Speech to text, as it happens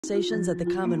Conversations at the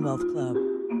Commonwealth Club.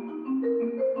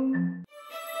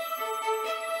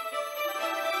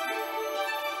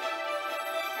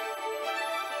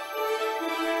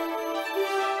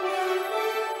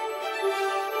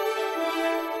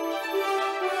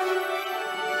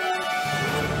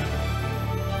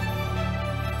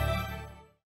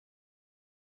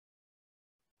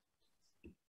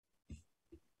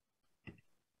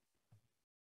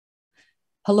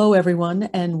 Hello, everyone,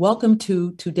 and welcome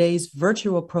to today's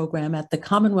virtual program at the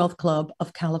Commonwealth Club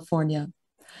of California.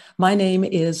 My name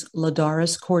is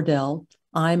Ladaris Cordell.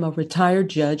 I'm a retired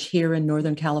judge here in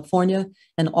Northern California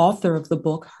and author of the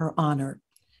book, Her Honor,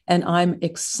 and I'm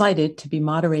excited to be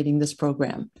moderating this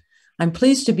program. I'm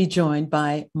pleased to be joined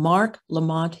by Marc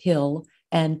Lamont Hill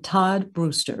and Todd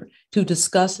Brewster to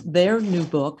discuss their new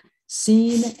book,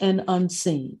 Seen and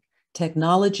Unseen: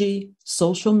 Technology,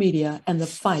 Social Media, and the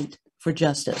Fight for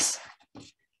Justice.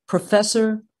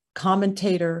 Professor,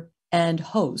 commentator, and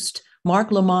host, Marc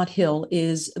Lamont Hill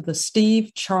is the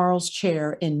Steve Charles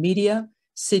Chair in Media,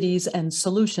 Cities, and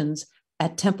Solutions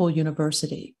at Temple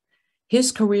University.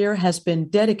 His career has been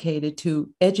dedicated to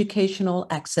educational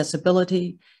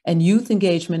accessibility and youth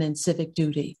engagement in civic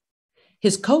duty.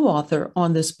 His co-author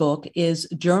on this book is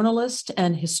journalist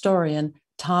and historian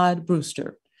Todd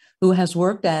Brewster, who has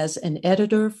worked as an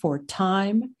editor for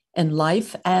Time and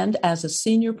Life and as a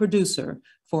senior producer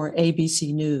for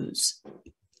ABC News.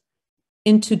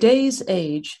 In today's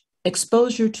age,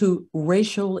 exposure to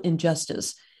racial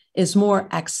injustice is more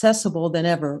accessible than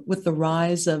ever with the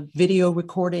rise of video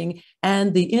recording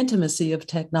and the intimacy of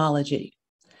technology.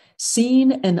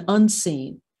 Seen and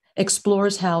Unseen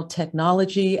explores how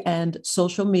technology and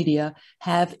social media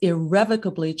have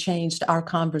irrevocably changed our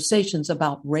conversations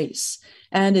about race,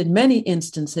 and in many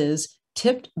instances,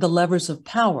 tipped the levers of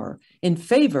power in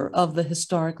favor of the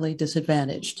historically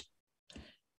disadvantaged.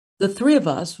 The three of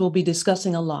us will be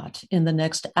discussing a lot in the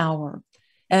next hour,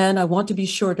 and I want to be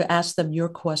sure to ask them your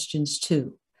questions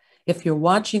too. If you're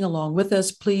watching along with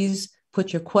us, please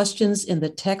put your questions in the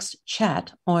text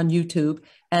chat on YouTube,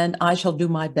 and I shall do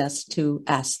my best to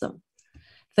ask them.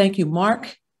 Thank you,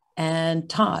 Marc and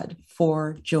Todd,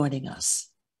 for joining us.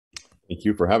 Thank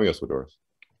you for having us, Ladaris.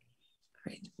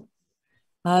 Great.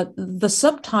 The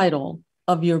subtitle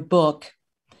of your book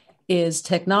is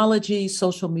Technology,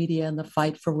 Social Media, and the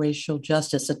Fight for Racial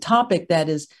Justice, a topic that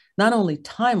is not only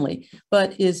timely,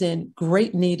 but is in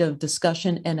great need of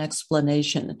discussion and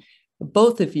explanation,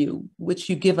 both of you, which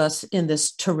you give us in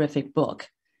this terrific book.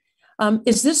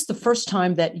 Is this the first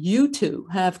time that you two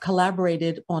have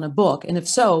collaborated on a book? And if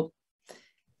so,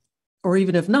 or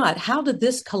even if not, how did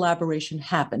this collaboration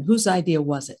happen? Whose idea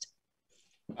was it?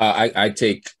 I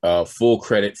take full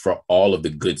credit for all of the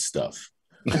good stuff.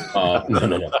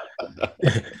 No.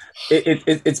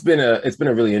 It's been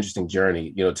a really interesting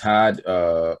journey. You know, Todd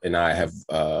and I have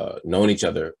known each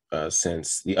other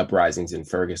since the uprisings in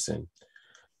Ferguson,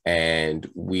 and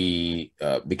we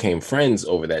became friends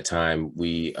over that time.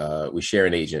 We share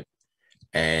an agent,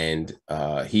 and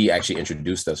he actually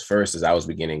introduced us first as I was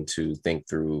beginning to think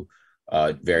through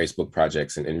various book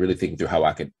projects and really thinking through how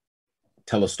I could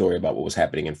tell a story about what was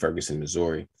happening in Ferguson,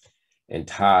 Missouri. And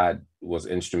Todd was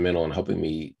instrumental in helping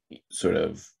me sort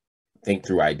of think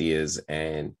through ideas.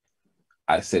 And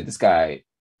I said, this guy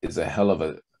is a hell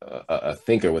of a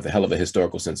thinker with a hell of a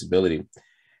historical sensibility.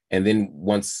 And then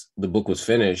once the book was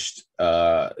finished,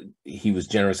 he was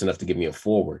generous enough to give me a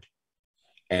foreword.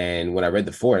 And when I read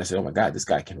the foreword, I said, oh my God, this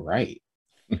guy can write.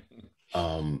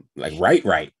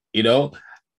 Write, you know?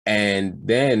 And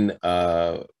then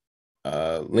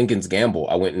Lincoln's Gamble,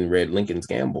 I went and read Lincoln's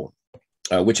Gamble,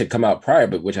 which had come out prior,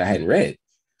 but which I hadn't read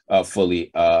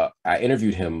fully. I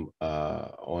interviewed him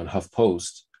on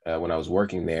HuffPost when I was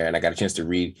working there, and I got a chance to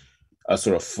read a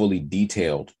sort of fully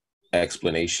detailed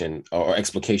explanation or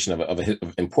explication of an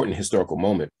important historical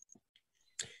moment.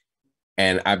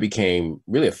 And I became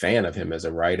really a fan of him as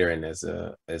a writer and as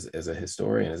a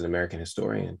historian, as an American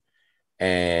historian.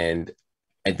 And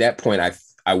at that point,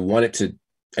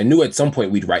 I knew at some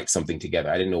point we'd write something together.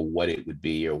 I didn't know what it would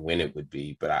be or when it would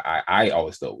be, but I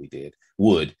always thought we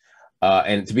would.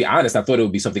 And to be honest, I thought it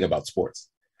would be something about sports.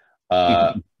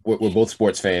 We're both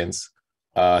sports fans.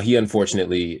 He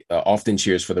unfortunately often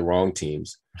cheers for the wrong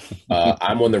teams.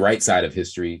 I'm on the right side of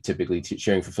history, typically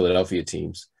cheering for Philadelphia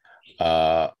teams.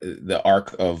 The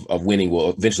arc of winning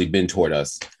will eventually bend toward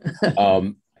us.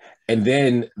 And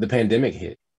then the pandemic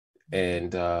hit.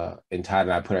 And Todd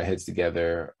and I put our heads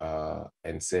together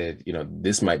and said, you know,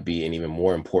 this might be an even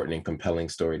more important and compelling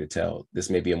story to tell. This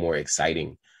may be a more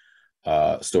exciting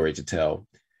story to tell.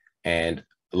 And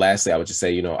lastly, I would just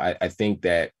say, you know, I think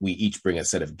that we each bring a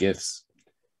set of gifts.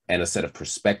 and a set of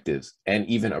perspectives and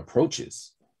even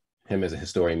approaches. Him as a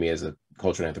historian, me as a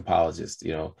cultural anthropologist,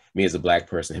 you know, me as a Black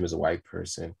person, him as a white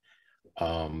person,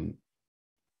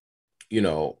 you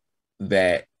know,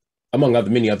 that among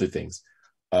many other things,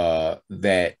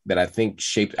 that I think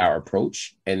shaped our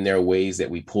approach. And there are ways that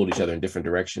we pulled each other in different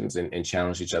directions and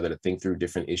challenged each other to think through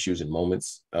different issues and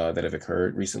moments that have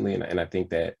occurred recently. And I think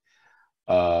that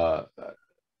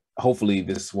hopefully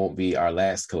this won't be our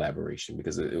last collaboration,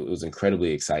 because it was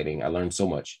incredibly exciting. I learned so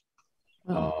much,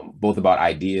 both about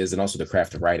ideas and also the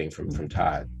craft of writing from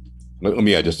Todd. Let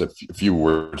me add just a few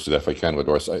words to that if I can,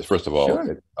 Ladores. First of all,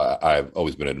 Sure. I've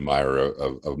always been an admirer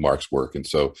of Marc's work. And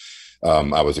so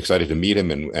I was excited to meet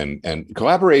him, and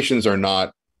collaborations are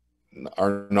not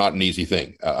an easy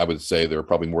thing. I would say there are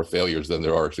probably more failures than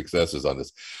there are successes on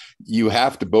this. You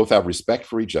have to both have respect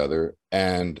for each other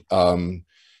and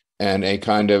a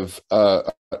kind of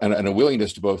and a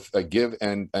willingness to both give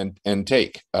and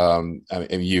take. And I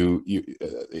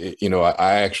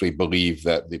actually believe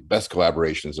that the best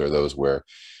collaborations are those where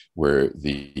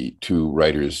the two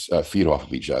writers feed off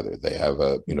of each other. They have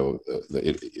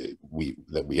we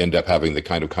end up having the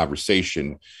kind of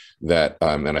conversation that,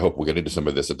 and I hope we'll get into some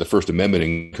of this, that the First Amendment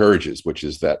encourages, which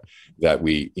is that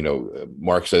we,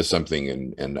 Marc says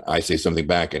something and I say something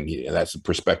back, and that's a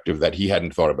perspective that he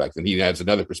hadn't thought about, and he adds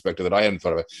another perspective that I hadn't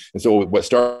thought about. And so what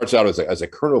starts out as a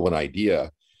kernel of an idea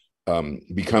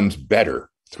becomes better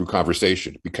through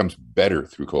conversation, becomes better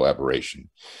through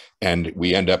collaboration. And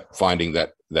we end up finding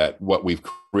that what we've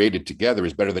created together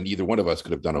is better than either one of us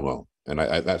could have done alone. And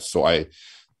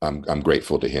I'm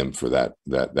grateful to him for that.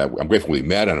 I'm grateful we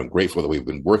met, and I'm grateful that we've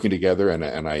been working together.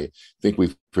 And I think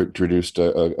we've produced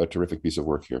a terrific piece of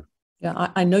work here. Yeah,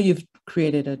 I know you've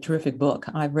created a terrific book.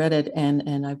 I've read it,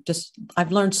 and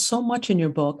I've learned so much in your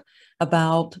book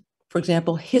about, for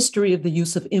example, history of the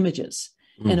use of images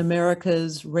in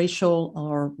America's racial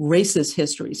or racist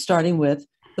history, starting with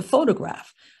the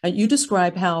photograph. You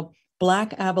describe how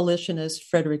Black abolitionists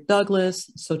Frederick Douglass,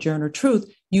 Sojourner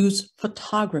Truth used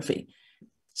photography.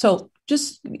 So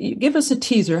just give us a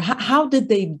teaser. How did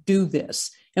they do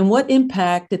this? And what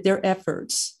impact did their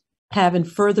efforts have in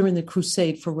furthering the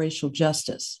crusade for racial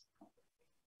justice?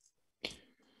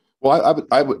 Well,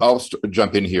 I'll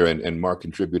jump in here and Marc,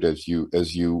 contribute as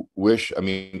you wish. I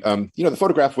mean, the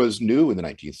photograph was new in the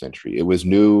 19th century. It was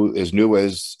new as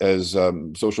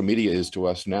social media is to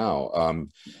us now.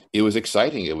 It was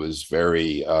exciting. It was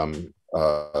very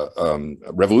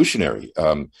revolutionary.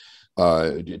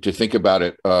 To think about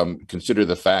it, consider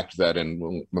the fact that,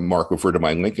 and when Marc referred to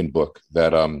my Lincoln book,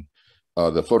 that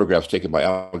the photographs taken by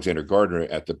Alexander Gardner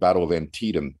at the Battle of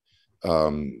Antietam,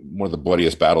 one of the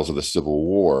bloodiest battles of the Civil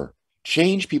War,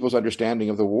 changed people's understanding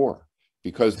of the war,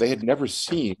 because they had never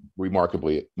seen,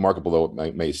 remarkable though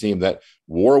it may seem, that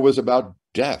war was about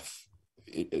death,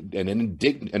 and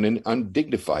an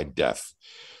undignified death.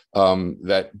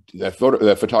 That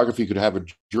photography could have a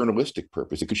journalistic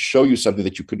purpose. It could show you something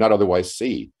that you could not otherwise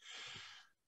see.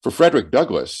 For Frederick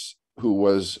Douglass, who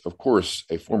was, of course,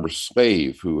 a former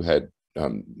slave who had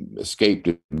escaped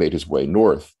and made his way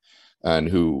north, and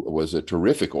who was a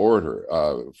terrific orator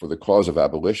for the cause of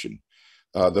abolition,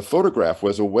 the photograph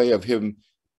was a way of him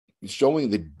showing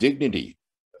the dignity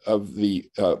of the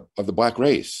Black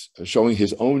race, showing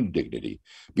his own dignity,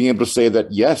 being able to say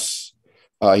that, yes,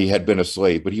 he had been a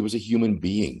slave, but he was a human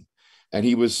being. And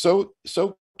he was so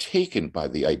taken by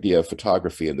the idea of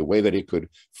photography and the way that it could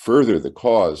further the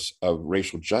cause of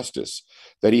racial justice,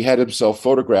 that he had himself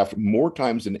photographed more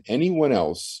times than anyone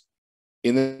else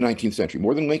in the 19th century,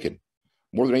 more than Lincoln,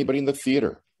 more than anybody in the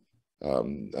theater,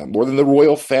 more than the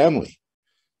royal family.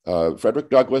 Frederick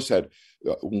Douglass had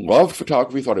loved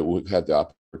photography, thought it had the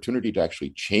opportunity to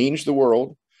actually change the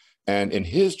world. And in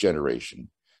his generation,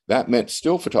 that meant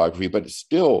still photography, but it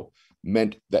still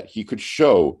meant that he could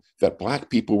show that Black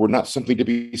people were not something to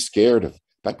be scared of.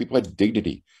 Black people had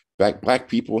dignity. Black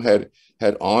people had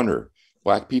honor.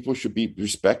 Black people should be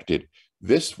respected.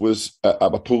 This was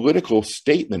a political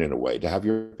statement, in a way, to have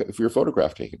your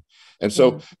photograph taken. And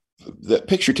so the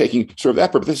picture taking served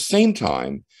that purpose. At the same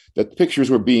time that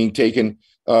pictures were being taken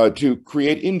to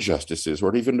create injustices,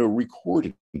 or even to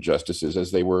record injustices,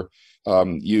 as they were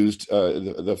used,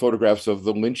 the photographs of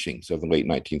the lynchings of the late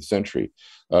 19th century,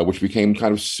 which became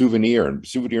kind of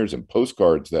souvenirs and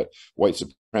postcards that white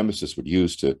supremacists would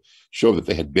use to show that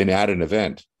they had been at an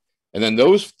event. And then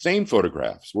those same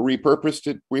photographs were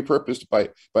repurposed by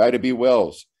Ida B.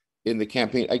 Wells in the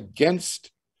campaign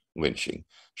against lynching,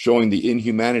 showing the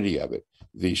inhumanity of it,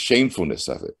 the shamefulness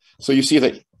of it. So you see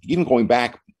that even going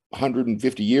back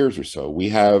 150 years or so, we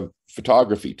have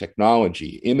photography,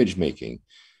 technology, image making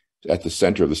at the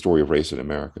center of the story of race in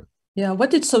America. Yeah.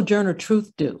 What did Sojourner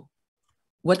Truth do?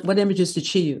 What images did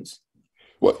she use?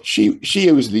 Well, she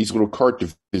used these little carte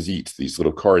de visite, these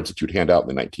little cards that you'd hand out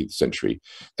in the 19th century,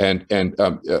 and I'm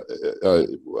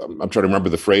trying to remember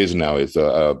the phrase now. Is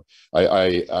I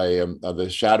am the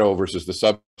shadow versus the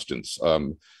substance.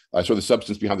 I saw the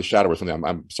substance behind the shadow or something.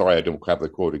 I'm sorry, I don't have the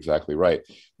quote exactly right,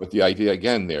 but the idea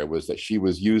again there was that she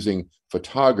was using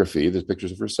photography, the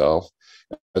pictures of herself,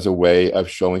 as a way of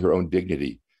showing her own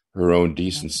dignity, her own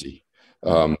decency,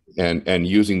 and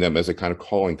using them as a kind of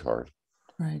calling card.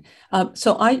 Right.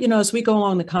 So as we go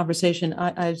along the conversation,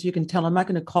 as you can tell, I'm not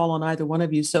going to call on either one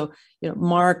of you. So,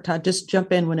 Mark, Todd, just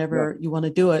jump in whenever you want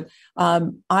to do it.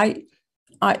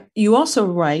 You also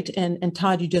write, and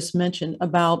Todd, you just mentioned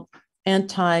about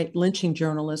anti-lynching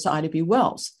journalist Ida B.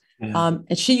 Wells.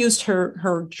 And she used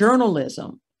her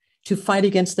journalism to fight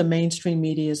against the mainstream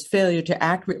media's failure to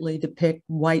accurately depict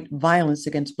white violence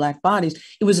against Black bodies.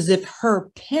 It was as if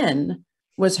her pen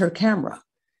was her camera.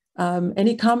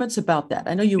 Any comments about that?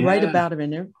 I know you write about it in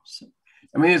there. So.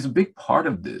 I mean, it's a big part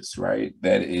of this, right?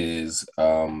 That is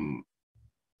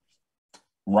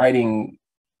writing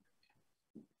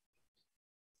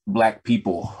Black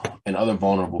people and other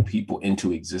vulnerable people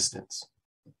into existence.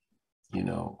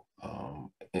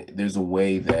 There's a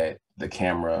way that the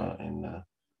camera and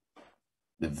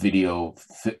the video,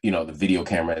 the video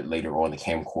camera later on, the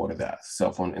camcorder, the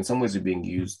cell phone, in some ways are being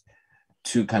used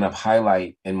to kind of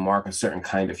highlight and mark a certain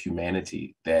kind of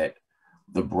humanity that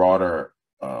the broader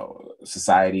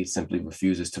society simply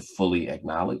refuses to fully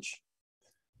acknowledge.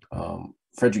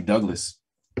 Frederick Douglass,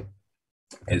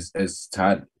 as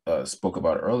Todd spoke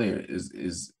about earlier,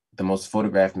 is the most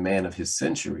photographed man of his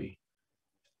century.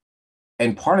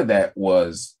 And part of that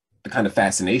was the kind of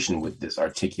fascination with this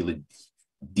articulate,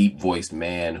 deep-voiced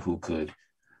man who could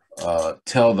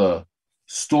tell the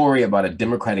story about a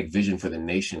democratic vision for the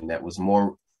nation that was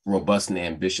more robust and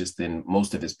ambitious than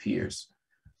most of his peers.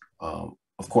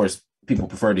 Of course, people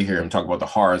prefer to hear him talk about the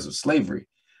horrors of slavery,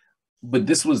 but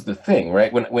this was the thing,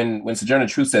 right? When Sojourner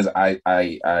Truth says,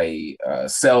 I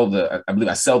sell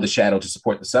the shadow to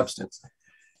support the substance,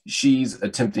 she's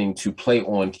attempting to play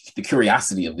on the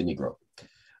curiosity of the Negro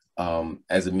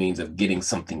as a means of getting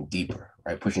something deeper,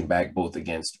 right? Pushing back both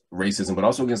against racism, but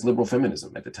also against liberal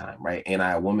feminism at the time, right?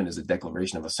 Anti-woman is a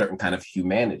declaration of a certain kind of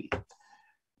humanity.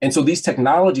 And so these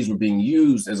technologies were being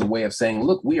used as a way of saying,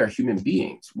 look, we are human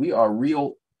beings. We are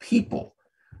real people,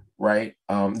 right?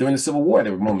 During the Civil War,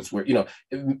 there were moments where,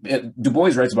 Du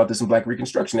Bois writes about this in Black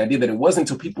Reconstruction, the idea that it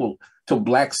wasn't until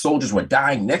Black soldiers were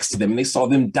dying next to them and they saw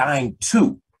them dying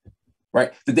too,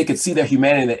 right? That they could see their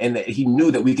humanity and that he knew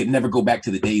that we could never go back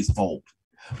to the days of old.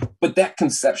 But that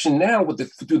conception now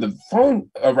through the phone,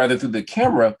 or rather through the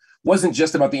camera, wasn't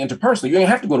just about the interpersonal. You didn't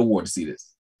have to go to war to see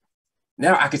this.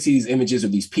 Now I could see these images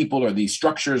of these people or these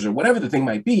structures or whatever the thing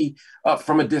might be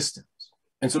from a distance.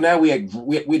 And so now we have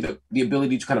the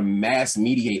ability to kind of mass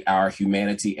mediate our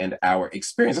humanity and our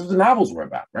experience. That's what the novels were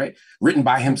about, right? Written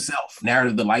by himself,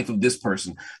 narrative of the life of this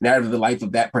person, narrative of the life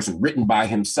of that person, written by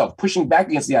himself, pushing back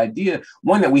against the idea,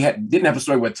 one, that we didn't have a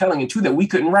story worth telling, and two, that we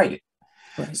couldn't write it.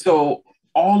 Right. So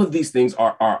all of these things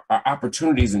are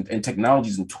opportunities and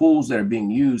technologies and tools that are being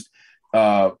used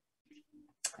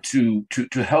to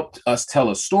help us tell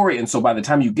a story. And so by the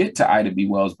time you get to Ida B.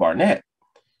 Wells Barnett,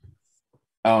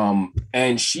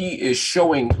 and she is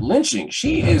showing lynching,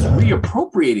 she is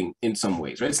reappropriating in some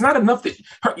ways, right? It's not enough that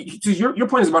your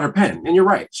point is about her pen, and you're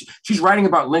right. She's writing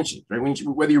about lynching, right?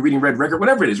 Whether you're reading Red Record,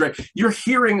 whatever it is, right? You're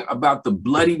hearing about the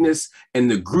bloodiness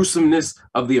and the gruesomeness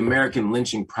of the American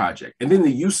lynching project. And then the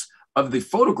use of the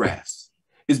photographs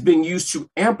is being used to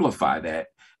amplify that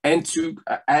and to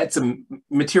add some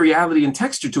materiality and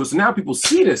texture to it. So now people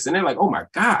see this and they're like, oh my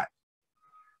God.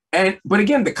 But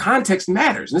again, the context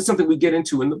matters. And it's something we get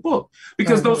into in the book,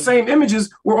 because those same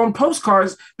images were on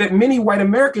postcards that many white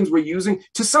Americans were using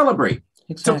to celebrate,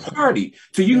 to party,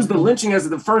 to use the lynching as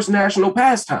the first national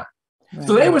pastime. Right.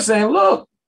 So they were saying, look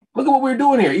at what we're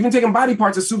doing here, even taking body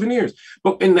parts as souvenirs,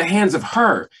 but in the hands of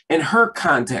her, in her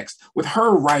context, with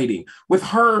her writing, with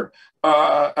her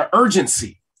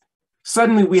urgency.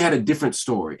 Suddenly we had a different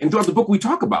story. And throughout the book, we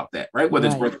talk about that, right? Whether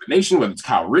it's Birth of a Nation, whether it's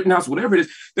Kyle Rittenhouse, whatever it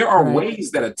is, there are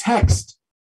ways that a text,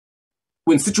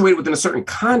 when situated within a certain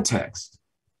context,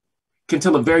 can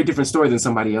tell a very different story than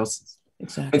somebody else's.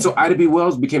 Exactly. And so Ida B.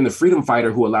 Wells became the freedom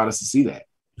fighter who allowed us to see that.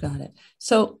 Got it.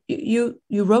 So you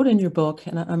wrote in your book,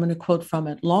 and I'm going to quote from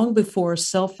it, long before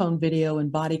cell phone video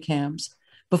and body cams,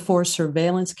 before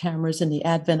surveillance cameras and the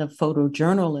advent of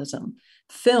photojournalism,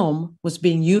 film was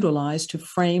being utilized to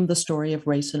frame the story of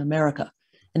race in America.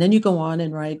 And then you go on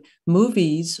and write,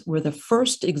 movies were the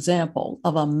first example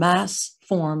of a mass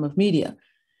form of media.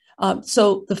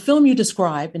 So the film you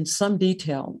describe in some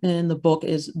detail in the book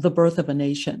is The Birth of a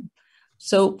Nation.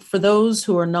 So for those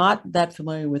who are not that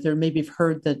familiar with it, or maybe have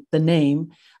heard the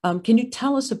name, can you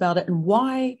tell us about it and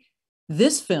why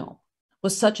this film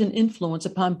was such an influence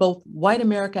upon both white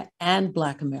America and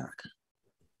Black America?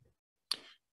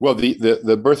 Well,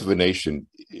 the Birth of a Nation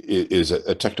is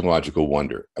a technological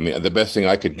wonder. I mean, the best thing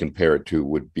I could compare it to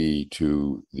would be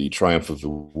to The Triumph of the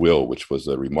Will, which was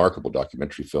a remarkable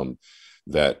documentary film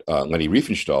that Leni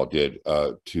Riefenstahl did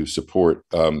to support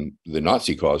the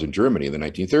Nazi cause in Germany in the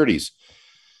 1930s,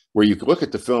 where you look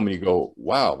at the film and you go,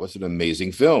 wow, that's an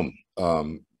amazing film.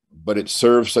 But it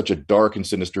serves such a dark and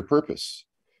sinister purpose.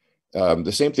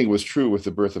 The same thing was true with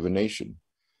The Birth of a Nation,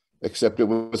 except it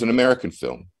was an American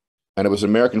film. And it was an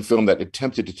American film that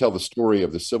attempted to tell the story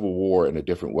of the Civil War in a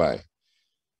different way.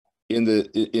 In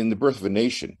the Birth of a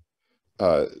Nation,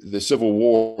 the Civil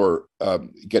War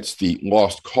gets the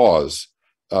lost cause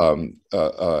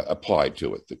applied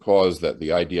to it. The cause that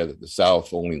the idea that the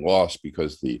South only lost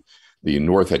because the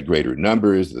North had greater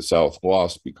numbers, the South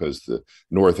lost because the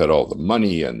North had all the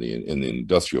money and the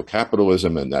industrial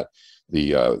capitalism, and that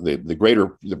the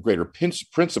greater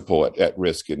principle at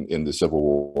risk in the Civil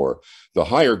War, the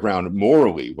higher ground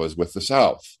morally was with the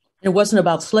South. It wasn't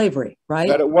about slavery, right?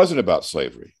 That it wasn't about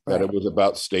slavery, right. That it was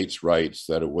about states' rights,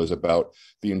 that it was about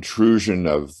the intrusion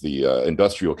of the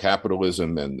industrial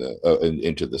capitalism and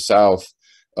into the South,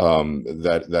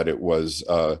 that it was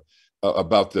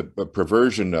about the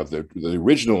perversion of the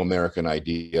original American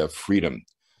idea of freedom.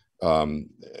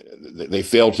 They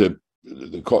failed to.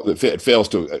 It fails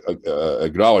to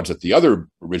acknowledge that the other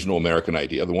original American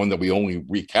idea, the one that we only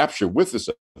recapture with the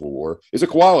Civil War, is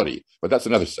equality. But that's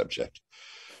another subject.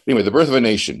 Anyway, The Birth of a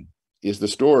Nation is the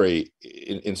story,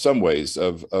 in some ways,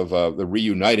 of the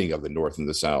reuniting of the North and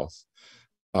the South.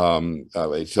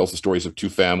 It tells the stories of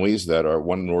two families that are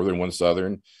one Northern, one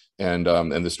Southern, and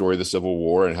the story of the Civil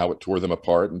War and how it tore them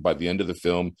apart. And by the end of the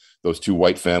film, those two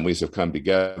white families have come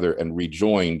together and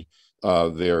rejoined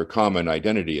their common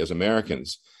identity as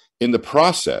Americans. In the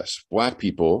process, Black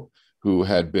people who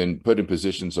had been put in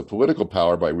positions of political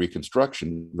power by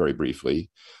Reconstruction, very briefly,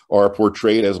 are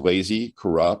portrayed as lazy,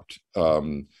 corrupt,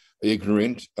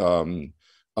 ignorant, and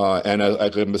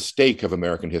a mistake of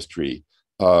American history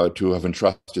to have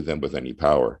entrusted them with any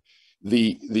power.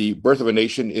 The Birth of a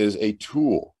Nation is a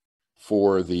tool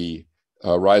for the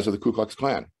rise of the Ku Klux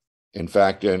Klan. In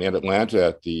fact, in Atlanta,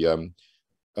 at the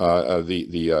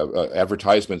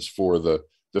advertisements for the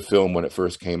film when it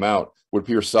first came out would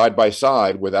appear side by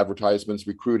side with advertisements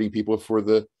recruiting people for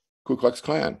the Ku Klux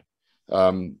Klan.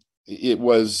 It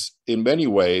was in many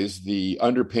ways the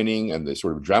underpinning and the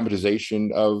sort of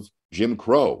dramatization of Jim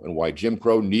Crow and why Jim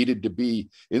Crow needed to be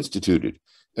instituted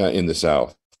in the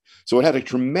South. So it had a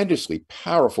tremendously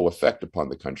powerful effect upon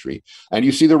the country. And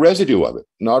you see the residue of it,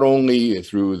 not only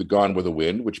through The Gone with the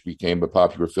Wind, which became a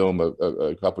popular film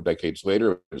a couple of decades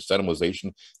later, a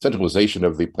sentimentalization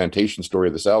of the plantation story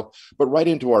of the South, but right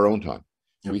into our own time.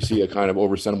 We see a kind of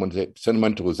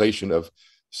over-sentimentalization of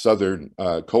Southern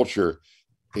culture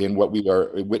in what we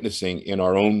are witnessing in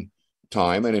our own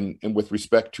time, and with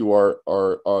respect to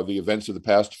the events of the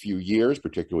past few years,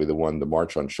 particularly the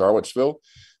March on Charlottesville.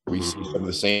 We see some of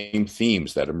the same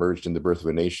themes that emerged in The Birth of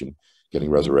a Nation getting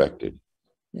resurrected.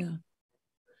 Yeah.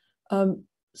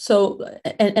 So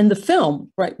the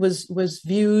film, right, was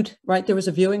viewed, right? There was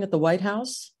a viewing at the White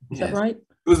House. Is that right?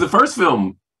 It was the first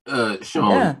film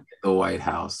shown at the White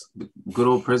House. Good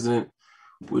old President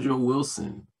Woodrow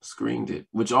Wilson screened it,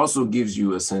 which also gives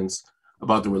you a sense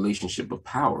about the relationship of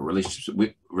power,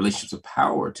 relationships of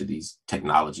power to these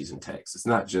technologies and texts. It's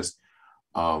not just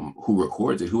who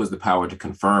records it, who has the power to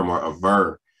confirm or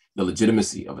aver the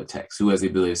legitimacy of a text, who has the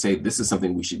ability to say, this is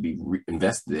something we should be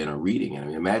invested in or reading. And I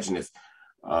mean, imagine if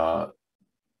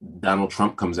Donald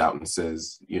Trump comes out and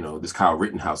says, this Kyle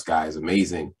Rittenhouse guy is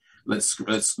amazing. Let's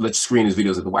screen his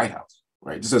videos at the White House,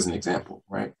 right? Just as an example,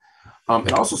 right?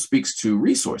 It also speaks to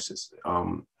resources.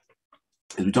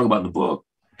 As we talk about in the book,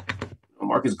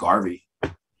 Marcus Garvey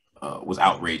was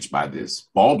outraged by this.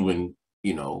 Baldwin,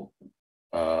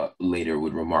 later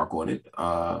would remark on it.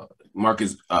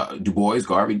 Marcus Du Bois,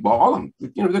 Garvey, all of them,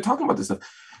 they're talking about this stuff.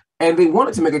 And they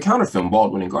wanted to make a counterfilm,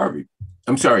 Baldwin and Garvey.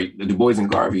 I'm sorry, Du Bois and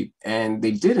Garvey, and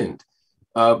they didn't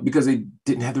because they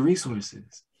didn't have the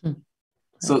resources.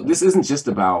 So this isn't just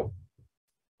about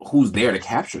who's there to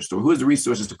capture a story, who has the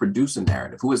resources to produce a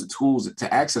narrative, who has the tools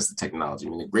to access the technology. I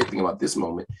mean, the great thing about this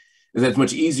moment is that it's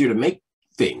much easier to make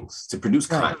things, to produce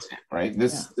content, right?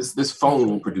 This phone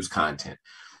will produce content.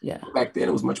 Yeah. Back then,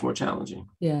 it was much more challenging.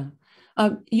 Yeah.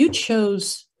 You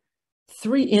chose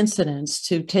 3 incidents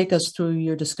to take us through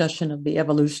your discussion of the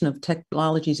evolution of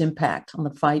technology's impact on the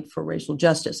fight for racial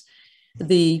justice.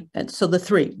 The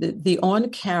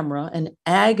on-camera and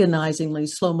agonizingly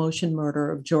slow-motion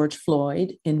murder of George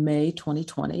Floyd in May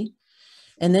 2020.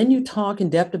 And then you talk in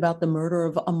depth about the murder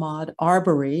of Ahmaud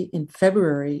Arbery in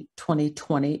February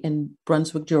 2020 in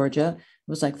Brunswick, Georgia. It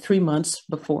was like 3 months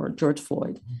before George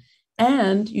Floyd.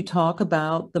 And you talk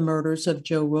about the murders of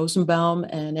Joe Rosenbaum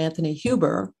and Anthony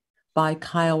Huber by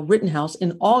Kyle Rittenhouse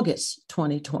in August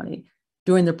 2020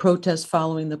 during the protests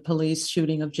following the police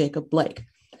shooting of Jacob Blake.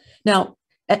 Now,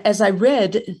 as I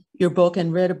read your book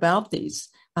and read about these,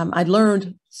 I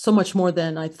learned so much more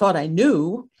than I thought I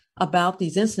knew about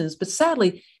these incidents. But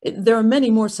sadly, there are many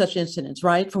more such incidents,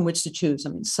 right, from which to choose. I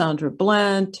mean, Sandra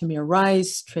Bland, Tamir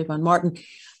Rice, Trayvon Martin.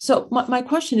 So my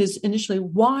question is initially,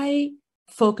 why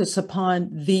focus upon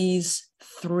these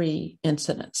 3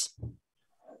 incidents?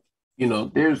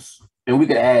 And we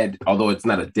could add, although it's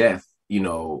not a death,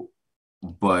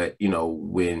 but,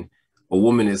 when a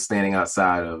woman is standing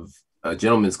outside of a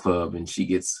gentleman's club and she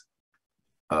gets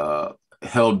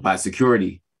held by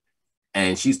security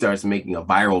and she starts making a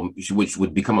viral, which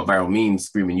would become a viral meme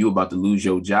screaming, "You about to lose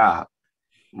your job,"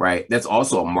 right? That's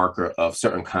also a marker of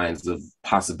certain kinds of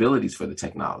possibilities for the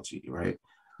technology, right?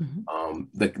 Mm-hmm.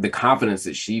 The confidence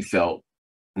that she felt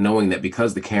knowing that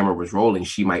because the camera was rolling,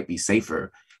 she might be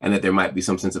safer and that there might be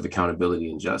some sense of accountability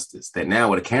and justice. That now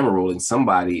with a camera rolling,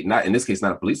 somebody, not in this case,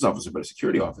 not a police officer, but a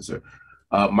security officer,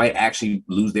 might actually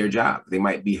lose their job. They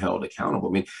might be held accountable.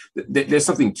 I mean, there's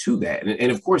something to that.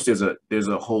 And of course, there's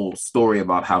a whole story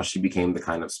about how she became the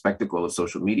kind of spectacle of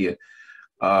social media,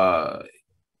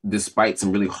 despite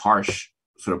some really harsh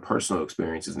sort of personal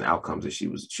experiences and outcomes that she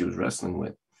was wrestling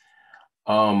with.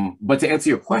 But to answer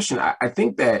your question, I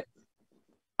think that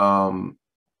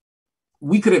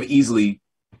we could have easily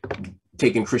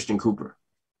taken Christian Cooper,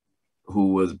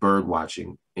 who was bird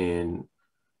watching in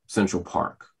Central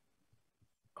Park.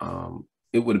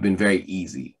 It would have been very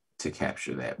easy to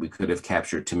capture that. We could have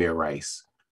captured Tamir Rice,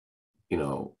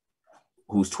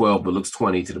 who's 12 but looks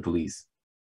 20 to the police,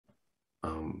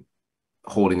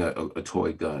 holding a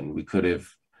toy gun. We could have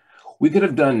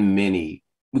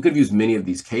used many of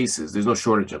these cases. There's no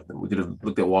shortage of them. We could have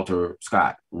looked at Walter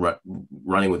Scott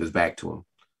running with his back to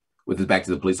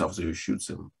the police officer who shoots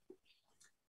him.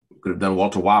 We could have done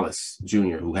Walter Wallace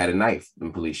Jr., who had a knife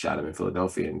when police shot him in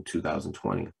Philadelphia in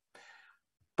 2020.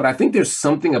 But I think there's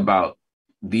something about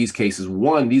these cases.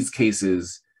 One, these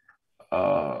cases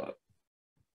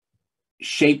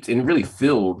shaped and really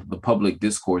filled the public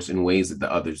discourse in ways that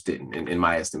the others didn't, in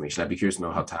my estimation. I'd be curious to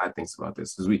know how Todd thinks about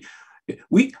this, because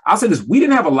I'll say this, we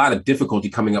didn't have a lot of difficulty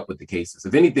coming up with the cases.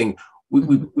 If anything, we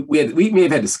may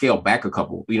have had to scale back a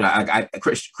couple.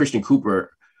 Christian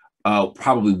Cooper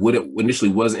probably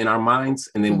initially was in our minds,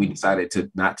 and then we decided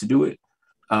not to do it.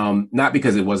 Not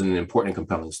because it wasn't an important and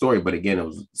compelling story, but again, it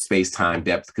was space, time,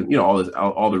 depth,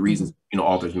 all the reasons,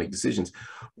 authors make decisions.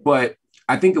 But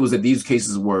I think it was that these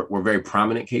cases were very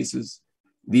prominent cases.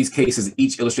 These cases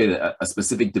each illustrated a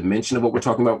specific dimension of what we're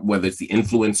talking about, whether it's the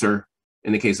influencer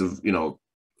in the case of,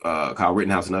 Kyle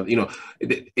Rittenhouse and other,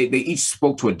 they each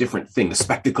spoke to a different thing. The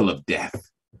spectacle of death,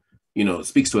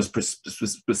 speaks to a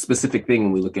specific thing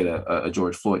when we look at a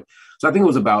George Floyd. So I think it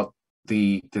was about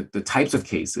the types of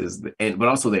cases, but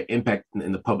also their impact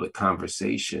in the public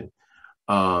conversation.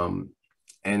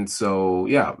 And so,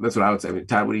 yeah, that's what I would say. I mean,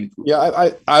 Todd, what do you? Yeah,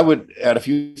 I would add a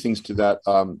few things to that.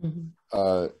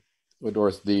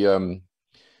 Doris,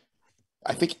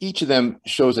 I think each of them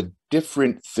shows a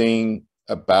different thing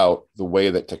about the way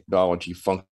that technology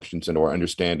functions in our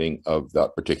understanding of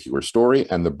that particular story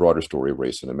and the broader story of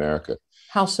race in America.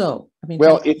 How so? I mean,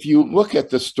 well, if you look at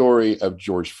the story of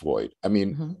George Floyd, I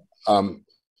mean,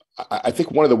 I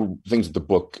think one of the things that the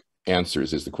book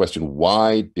answers is the question,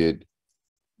 why did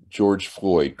George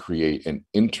Floyd create an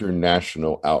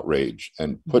international outrage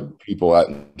and put people out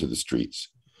into the streets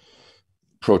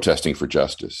protesting for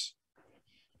justice?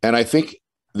 And I think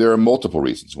there are multiple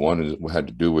reasons. One had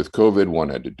to do with COVID. One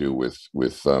had to do with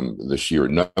the sheer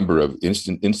number of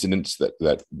incidents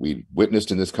that we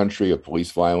witnessed in this country of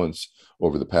police violence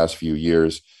over the past few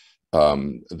years,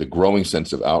 the growing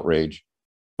sense of outrage.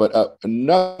 But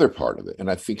another part of it, and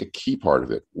I think a key part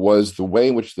of it, was the way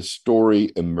in which the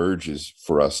story emerges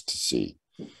for us to see.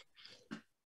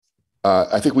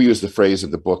 I think we use the phrase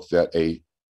in the book that a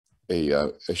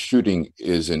shooting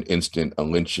is an instant, a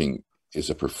lynching is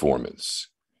a performance.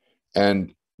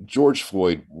 And George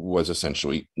Floyd was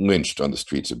essentially lynched on the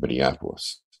streets of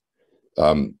Minneapolis.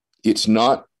 It's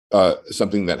not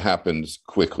something that happens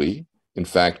quickly. In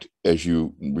fact, as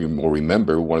you will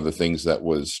remember, one of the things that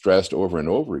was stressed over and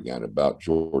over again about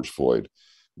George Floyd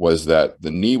was that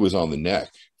the knee was on the neck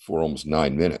for almost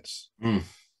 9 minutes. Mm.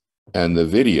 And the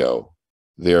video,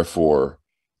 therefore,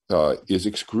 is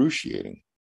excruciating.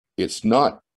 It's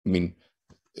not, I mean,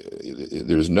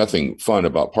 there's nothing fun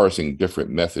about parsing different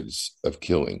methods of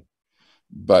killing.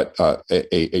 But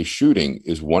a shooting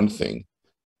is one thing,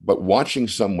 but watching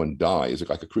someone die is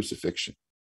like a crucifixion.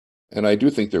 And I do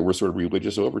think there were sort of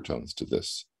religious overtones to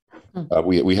this.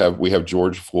 We have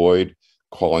George Floyd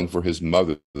calling for his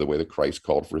mother the way that Christ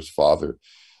called for his father.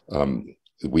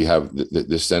 We have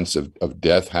this sense of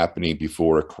death happening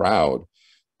before a crowd.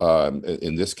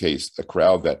 In this case, a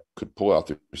crowd that could pull out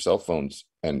their cell phones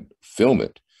and film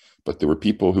it, but there were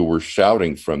people who were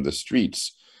shouting from the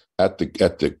streets at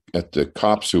the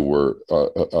cops who were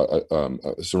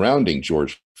surrounding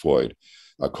George Floyd,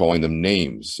 calling them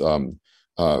names.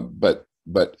 But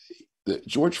the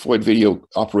George Floyd video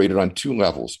operated on two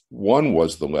levels. One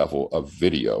was the level of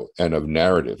video and of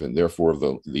narrative, and therefore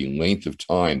the length of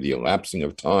time, the elapsing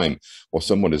of time while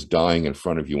someone is dying in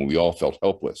front of you, and we all felt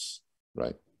helpless,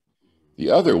 right? The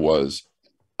other was,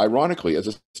 ironically, as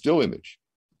a still image.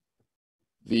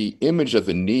 The image of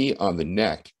the knee on the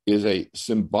neck is a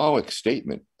symbolic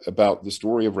statement about the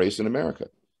story of race in America.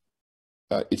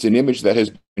 It's an image that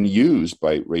has been used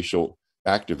by racial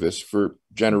activists for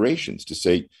generations to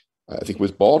say, I think it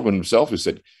was Baldwin himself who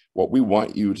said, what we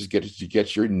want you to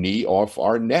get your knee off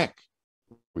our neck,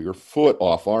 or your foot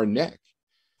off our neck.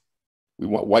 We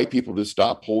want white people to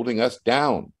stop holding us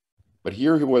down. But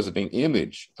here was an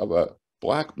image of a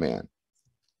Black man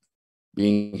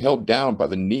being held down by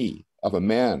the knee of a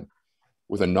man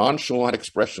with a nonchalant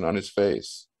expression on his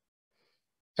face.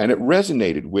 And it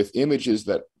resonated with images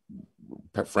that,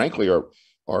 frankly, are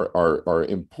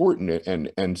important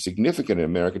and significant in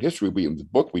American history. In the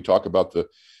book, we talk about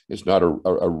it's not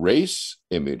a race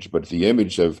image, but the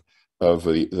image of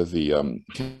the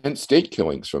Kent State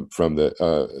killings from the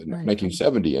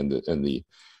 1970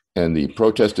 and the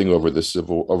protesting over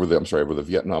the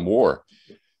Vietnam War,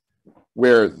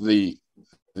 where the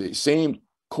same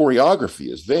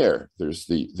choreography is there. There's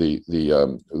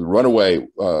the runaway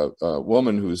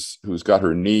woman who's got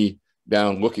her knee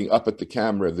down, looking up at the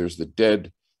camera. There's the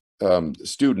dead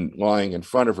student lying in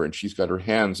front of her, and she's got her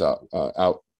hands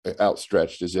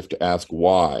outstretched as if to ask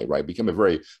why. Right, became a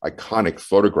very iconic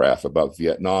photograph about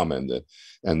Vietnam and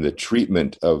the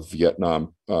treatment of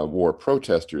Vietnam War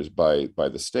protesters by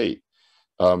the state.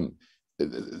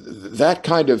 That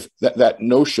kind of that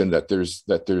notion that there's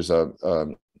a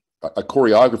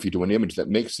choreography to an image that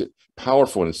makes it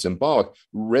powerful and symbolic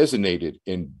resonated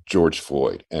in George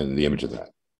Floyd and the image of that.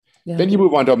 Yeah. Then you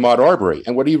move on to Ahmaud Arbery,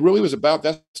 and what he really was about,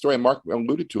 that story, and Mark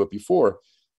alluded to it before,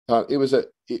 it was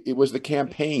the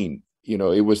campaign.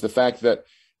 It was the fact that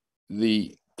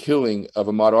the killing of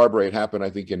Ahmaud Arbery had happened,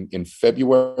 I think, in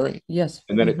February. Yes.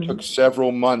 And then it took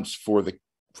several months for the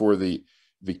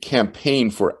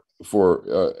campaign for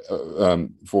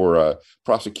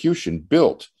prosecution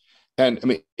built. And I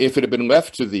mean, if it had been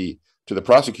left to the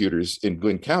prosecutors in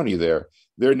Glynn County, there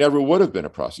never would have been a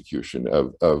prosecution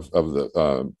of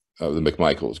the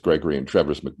McMichaels, Gregory and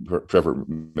Travis McMichael,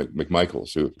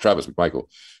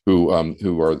 who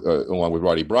are along with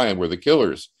Roddy Bryan, were the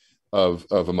killers of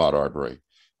Ahmaud Arbery.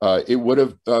 It would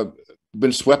have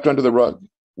been swept under the rug.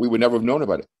 We would never have known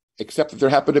about it, except that there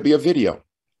happened to be a video,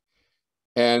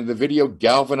 and the video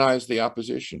galvanized the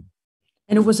opposition.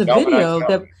 And it was a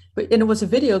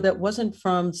video that wasn't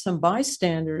from some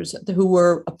bystanders who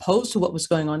were opposed to what was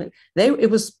going on. It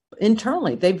was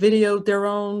internally. They videoed their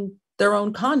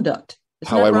own conduct.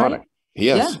 Isn't how ironic. Right?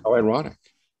 Yes. Yeah. How ironic.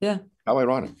 Yeah. How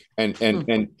ironic.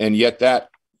 And yet that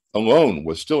alone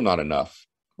was still not enough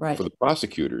for the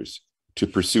prosecutors to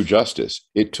pursue justice.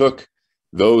 It took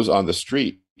those on the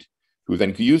street who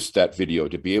then used that video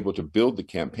to be able to build the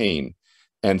campaign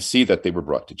and see that they were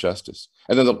brought to justice.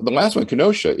 And then the last one,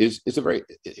 Kenosha, is a very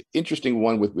interesting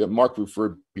one. With Mark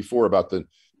referred before about to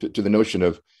the notion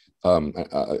of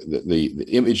the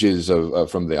images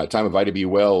from the time of Ida B.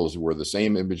 Wells were the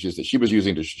same images that she was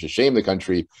using to shame the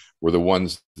country, were the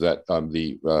ones that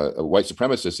the white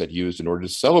supremacists had used in order to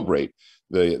celebrate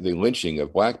the lynching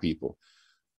of Black people.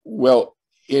 Well,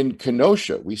 in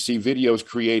Kenosha, we see videos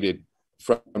created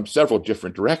from several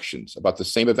different directions about the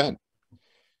same event.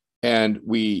 And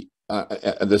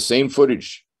the same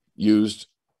footage used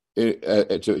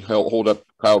to hold up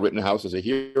Kyle Rittenhouse as a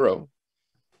hero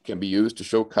can be used to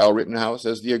show Kyle Rittenhouse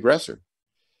as the aggressor.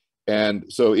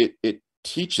 And so it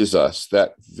teaches us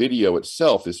that video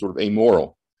itself is sort of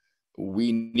amoral.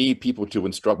 we need people to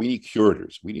instruct. We need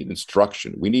curators. We need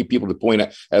instruction. We need people to point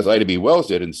out, as Ida B. Wells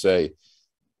did, and say,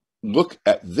 look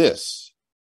at this.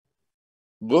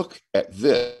 Look at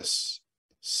this.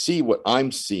 See what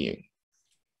I'm seeing.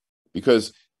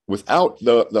 Because without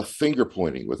the finger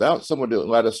pointing, without someone to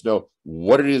let us know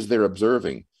what it is they're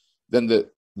observing, then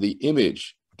the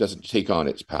image doesn't take on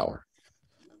its power.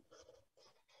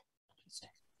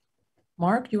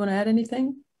 Mark, do you want to add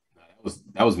anything?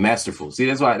 That was masterful. See,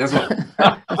 that's why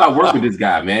I work with this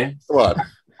guy, man. Come on.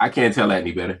 I can't tell that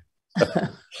any better.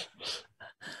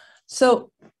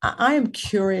 So I am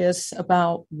curious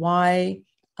about why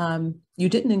you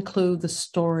didn't include the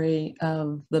story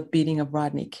of the beating of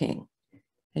Rodney King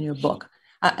in your book.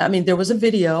 I mean, there was a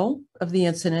video of the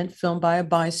incident filmed by a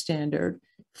bystander,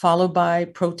 followed by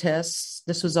protests.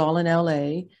 This was all in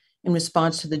LA in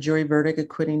response to the jury verdict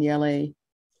acquitting the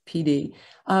LAPD.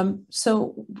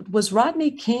 So was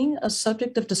Rodney King a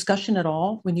subject of discussion at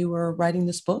all when you were writing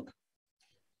this book?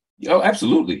 Oh,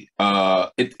 absolutely.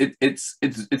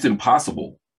 It's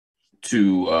impossible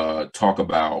to talk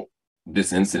about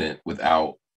this incident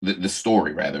without the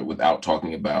story, rather, without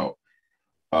talking about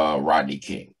Rodney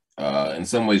King. In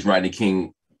some ways, Rodney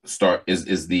King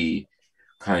is the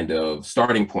kind of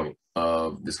starting point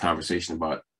of this conversation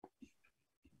about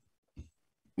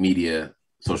media,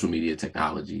 social media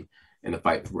technology, and the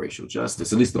fight for racial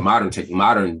justice, at least the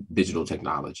modern digital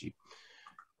technology.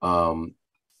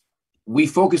 We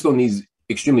focused on these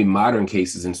extremely modern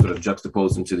cases and sort of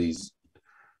juxtaposed them to these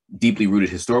deeply rooted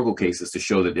historical cases to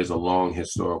show that there's a long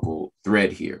historical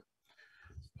thread here.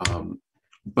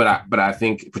 But I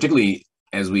think, particularly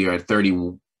as we are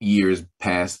 30 years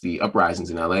past the uprisings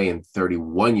in LA and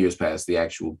 31 years past the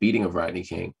actual beating of Rodney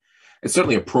King, it's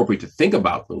certainly appropriate to think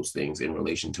about those things in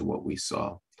relation to what we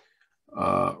saw.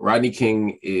 Rodney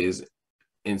King is,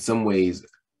 in some ways,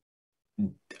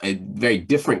 a very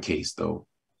different case, though,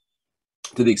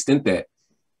 to the extent that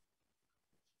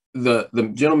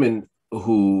the gentleman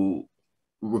who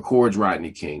records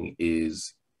Rodney King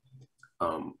is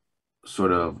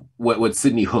sort of what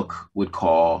Sidney Hook would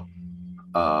call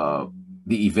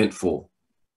the eventful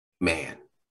man.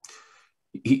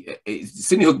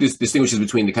 Sidney Hook distinguishes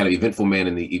between the kind of eventful man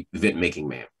and the event-making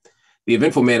man. The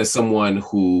eventful man is someone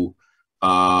who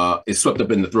is swept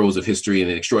up in the throes of history and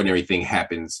an extraordinary thing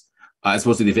happens, as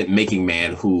opposed to the event-making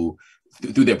man who,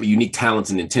 through their unique talents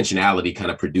and intentionality,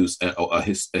 kind of produce a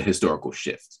historical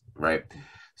shift, right?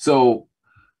 So,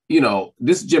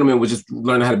 this gentleman was just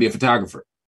learning how to be a photographer.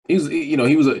 He was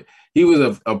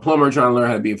a plumber trying to learn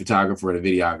how to be a photographer and a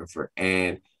videographer,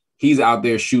 and he's out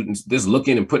there shooting, just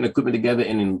looking and putting equipment together,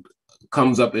 and then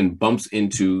comes up and bumps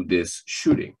into this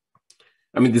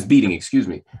beating, excuse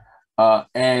me.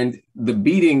 And the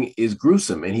beating is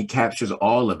gruesome, and he captures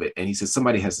all of it, and he says,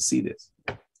 somebody has to see this.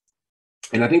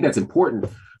 And I think that's important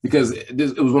because it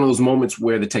was one of those moments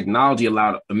where the technology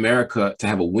allowed America to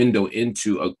have a window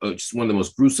into just one of the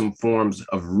most gruesome forms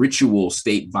of ritual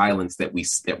state violence that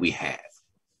we have,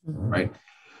 right?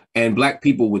 And Black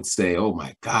people would say, oh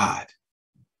my God,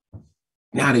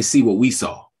 now they see what we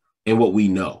saw and what we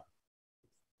know.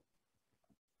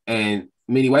 And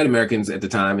many white Americans at the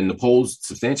time, and the polls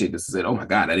substantiate this, said, oh my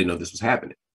God, I didn't know this was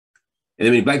happening. And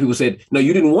then many Black people said, no,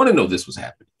 you didn't want to know this was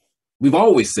happening. We've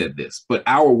always said this, but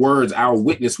our words, our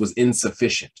witness was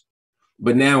insufficient.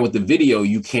 But now with the video,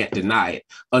 you can't deny it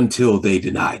until they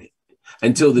denied it,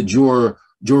 until the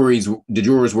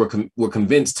jurors were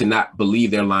convinced to not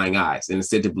believe their lying eyes and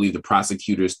instead to believe the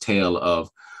prosecutor's tale of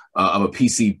a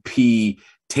PCP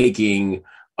taking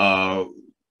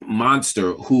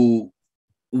monster who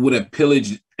would have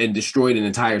pillaged and destroyed an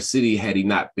entire city had he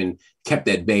not been kept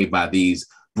at bay by these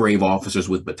brave officers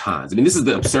with batons. I mean, this is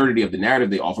the absurdity of the narrative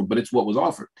they offered, but it's what was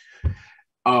offered.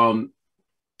 I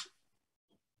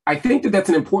think that that's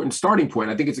an important starting point.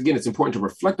 I think it's important to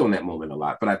reflect on that moment a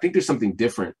lot, but I think there's something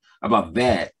different about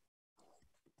that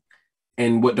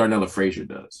and what Darnella Frazier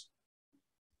does.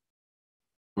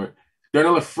 Right?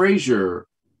 Darnella Frazier,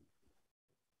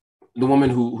 the woman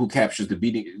who captures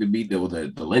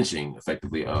the lynching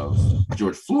effectively of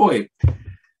George Floyd,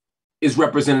 is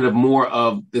representative more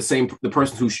of the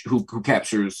person who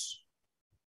captures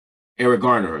Eric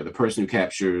Garner, or the person who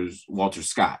captures Walter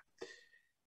Scott,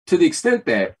 to the extent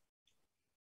that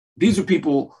these are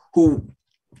people who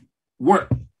weren't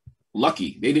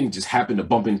lucky. They didn't just happen to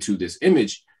bump into this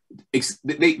image.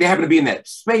 They happen to be in that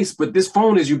space, but this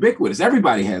phone is ubiquitous.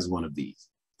 Everybody has one of these.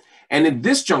 And at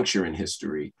this juncture in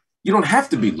history, you don't have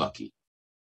to be lucky.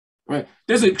 Right?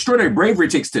 There's an extraordinary bravery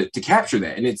it takes to capture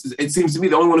that. And it seems to me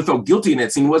the only one who felt guilty in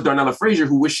that scene was Darnella Frazier,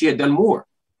 who wished she had done more.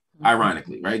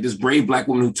 ironically, right? This brave Black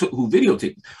woman who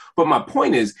videotaped. But my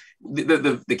point is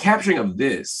the capturing of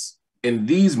this in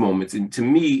these moments, and to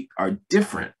me, are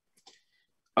different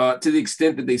to the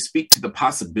extent that they speak to the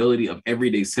possibility of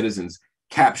everyday citizens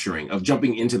capturing, of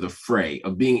jumping into the fray,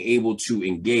 of being able to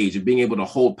engage, of being able to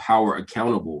hold power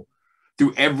accountable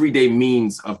through everyday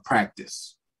means of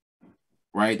practice,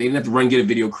 right? They didn't have to run, get a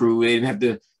video crew. They didn't have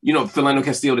to, Philando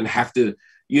Castile didn't have to,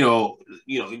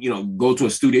 go to a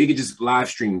studio. He could just live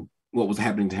stream what was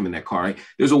happening to him in that car, right?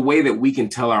 There's a way that we can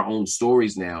tell our own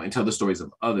stories now and tell the stories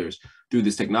of others through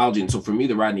this technology. And so for me,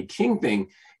 the Rodney King thing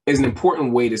is an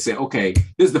important way to say, okay,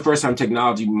 this is the first time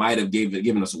technology might have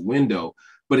given us a window,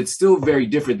 but it's still very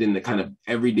different than the kind of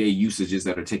everyday usages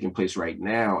that are taking place right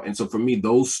now. And so for me,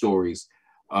 those stories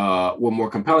were more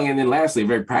compelling. And then lastly, a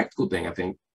very practical thing, I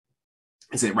think,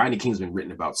 is that Rodney King's been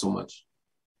written about so much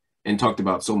and talked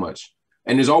about so much.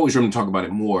 And there's always room to talk about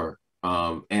it more.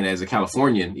 And as a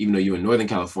Californian, even though you're in Northern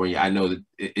California, I know that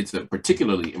it's a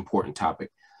particularly important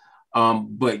topic.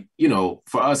 But,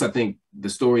 for us, I think the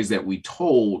stories that we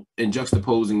told and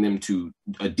juxtaposing them to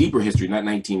a deeper history, not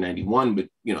 1991, but,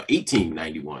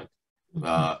 1891,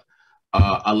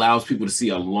 allows people to see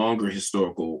a longer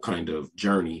historical kind of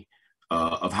journey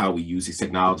of how we use these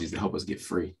technologies to help us get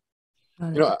free.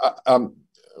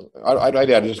 I'd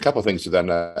add just a couple of things to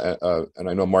that. And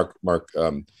I know Mark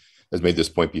has made this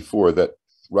point before, that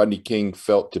Rodney King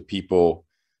felt to people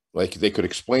like they could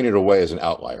explain it away as an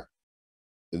outlier.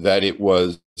 That it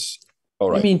was all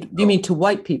right. You mean to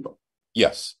white people?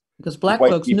 Yes, because Black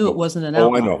folks knew it wasn't an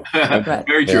outlier. Oh, I know. Right.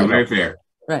 Very true. Very fair.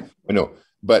 Right. I know,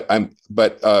 but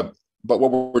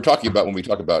what we're talking about when we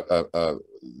talk about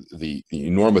the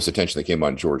enormous attention that came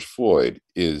on George Floyd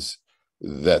is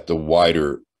that the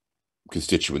wider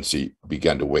constituency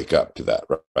began to wake up to that,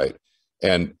 right?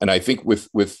 And I think with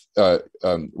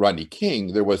Rodney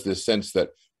King, there was this sense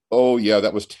that, oh yeah,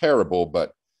 that was terrible,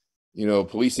 but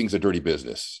policing's a dirty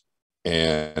business,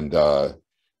 and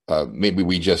maybe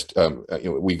we just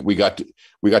we got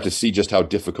to see just how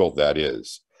difficult that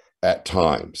is at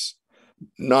times.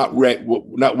 Not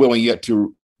willing yet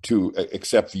to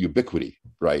accept the ubiquity,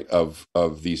 right, of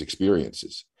these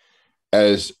experiences.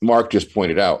 As Mark just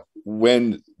pointed out,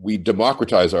 when we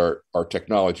democratize our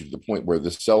technology to the point where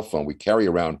the cell phone, we carry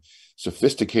around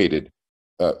sophisticated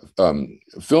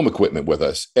film equipment with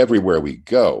us everywhere we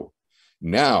go.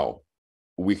 Now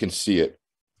we can see it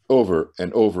over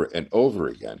and over and over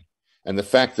again. And the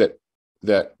fact that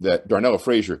Darnella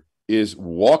Frazier is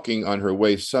walking on her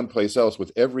way someplace else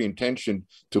with every intention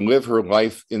to live her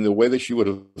life in the way that she would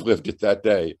have lived it that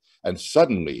day, and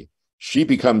suddenly she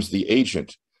becomes the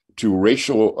agent to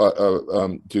racial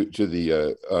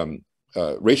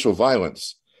racial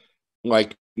violence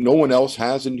like no one else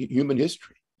has in human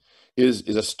history, is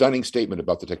a stunning statement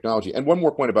about the technology. And one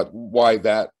more point about why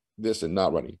this and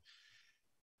not running.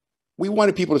 We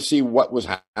wanted people to see what was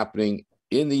happening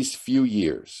in these few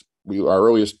years. Our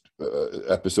earliest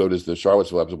episode is the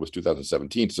Charlottesville episode, was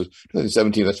 2017. So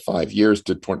 2017, that's 5 years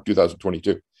to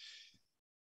 2022.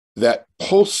 That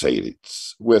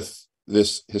pulsates with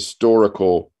this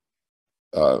historical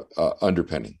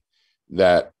underpinning.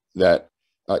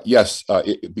 Yes,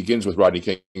 it begins with Rodney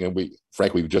King, and we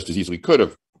frankly just as easily could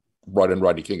have brought in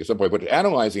Rodney King at some point, but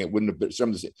analyzing it wouldn't have been some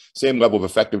of the same level of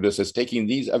effectiveness as taking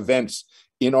these events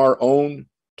in our own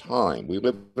time. We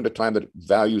live in a time that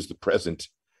values the present,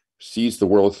 sees the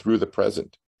world through the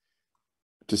present.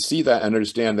 To see that and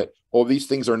understand that, oh, these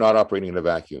things are not operating in a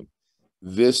vacuum.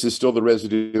 This is still the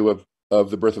residue of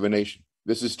the birth of a nation.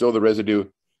 This is still the residue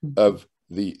of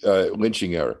the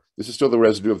lynching era. This is still the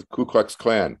residue of the Ku Klux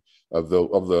Klan, of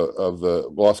the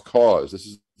Lost Cause. This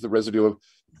is the residue of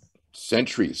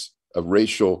centuries of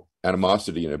racial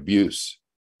animosity and abuse.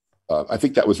 I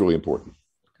think that was really important.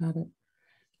 Got it.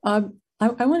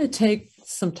 I want to take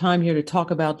some time here to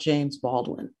talk about James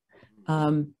Baldwin.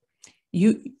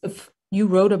 You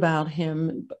wrote about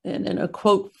him, and a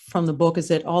quote from the book is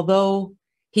that although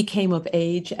he came of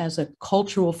age as a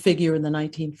cultural figure in the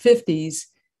 1950s,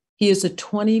 he is a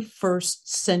 21st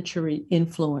century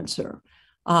influencer.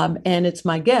 And it's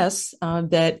my guess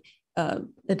that,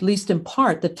 at least in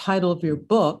part, the title of your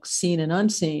book, Seen and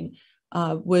Unseen,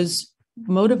 was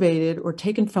motivated or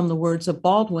taken from the words of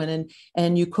Baldwin.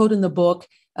 And you quote in the book,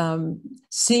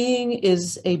 seeing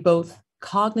is a both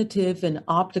cognitive and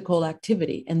optical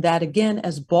activity. And that, again,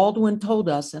 as Baldwin told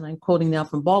us, and I'm quoting now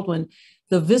from Baldwin,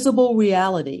 the visible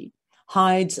reality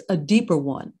hides a deeper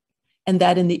one. And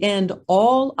that in the end,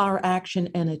 all our action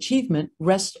and achievement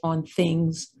rest on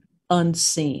things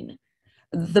unseen.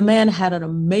 The man had an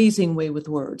amazing way with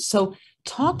words. So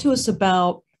talk to us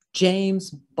about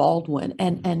James Baldwin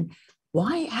and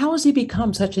How has he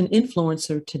become such an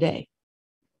influencer today?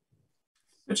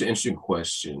 Such an interesting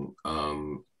question.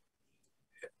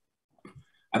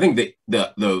 I think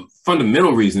that the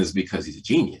fundamental reason is because he's a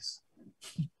genius,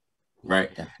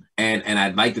 right? Yeah. And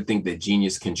I'd like to think that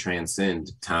genius can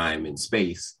transcend time and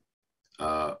space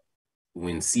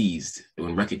when seized,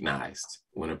 when recognized,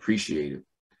 when appreciated.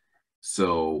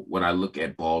 So when I look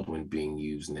at Baldwin being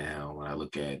used now, when I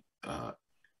look at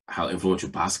how influential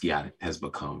Basquiat has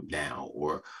become now,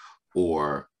 or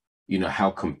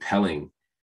how compelling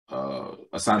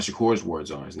Assata Shakur's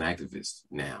words are as an activist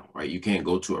now, right? You can't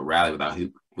go to a rally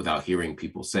without hearing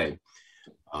people say,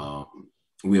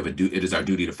 it is our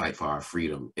duty to fight for our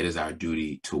freedom. It is our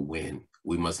duty to win.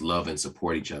 We must love and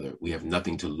support each other. We have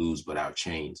nothing to lose but our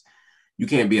chains. You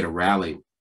can't be at a rally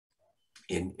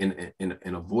and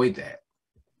avoid that.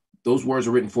 Those words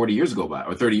were written 40 years ago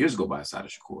or 30 years ago by Assata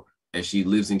Shakur, as she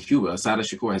lives in Cuba. Assata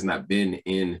Shakur has not been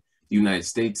in the United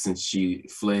States since she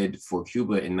fled for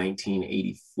Cuba in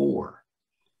 1984.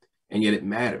 And yet it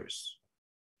matters.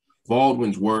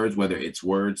 Baldwin's words, whether it's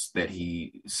words that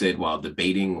he said while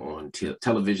debating on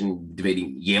television,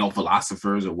 debating Yale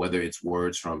philosophers, or whether it's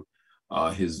words from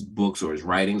his books or his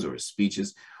writings or his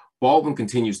speeches, Baldwin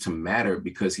continues to matter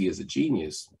because he is a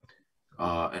genius.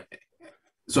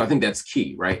 So I think that's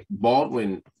key, right?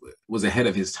 Baldwin was ahead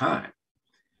of his time.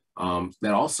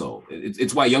 That also,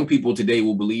 it's why young people today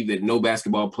will believe that no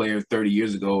basketball player 30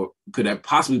 years ago could have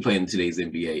possibly played in today's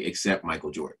NBA except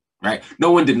Michael Jordan, right?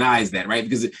 No one denies that, right?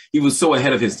 Because he was so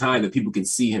ahead of his time that people can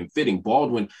see him fitting.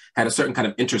 Baldwin had a certain kind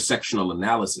of intersectional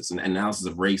analysis, and analysis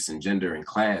of race and gender and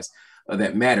class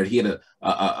that mattered. He had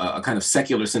a kind of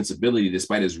secular sensibility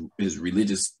despite his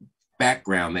religious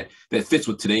background that fits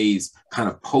with today's kind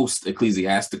of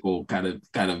post-ecclesiastical kind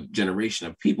of generation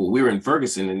of people. We were in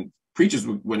Ferguson, and preachers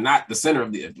were not the center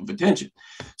of attention.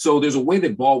 So there's a way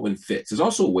that Baldwin fits. There's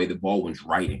also a way that Baldwin's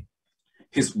writing,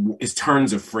 his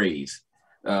turns of phrase,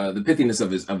 the pithiness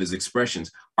of his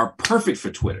expressions are perfect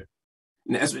for Twitter,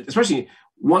 especially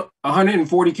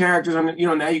 140 characters.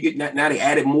 Now you get now they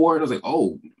added more, and I was like,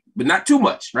 oh, but not too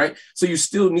much, right? So you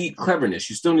still need cleverness.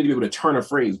 You still need to be able to turn a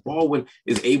phrase. Baldwin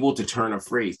is able to turn a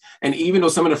phrase. And even though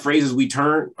some of the phrases we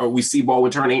see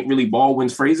Baldwin turn ain't really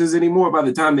Baldwin's phrases anymore, by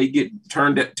the time they get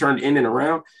turned in and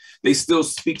around, they still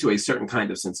speak to a certain kind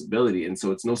of sensibility. And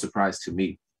so it's no surprise to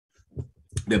me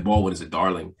that Baldwin is a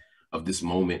darling of this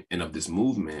moment and of this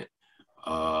movement.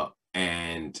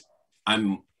 And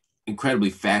I'm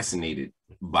incredibly fascinated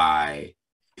by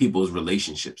people's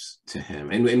relationships to him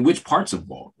and which parts of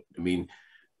Baldwin. I mean,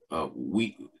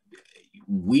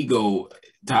 we go,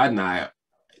 Todd and I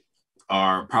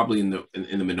are probably in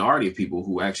the minority of people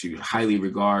who actually highly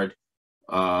regard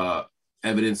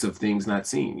evidence of things not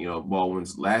seen.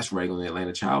 Baldwin's last writing on the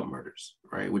Atlanta child murders,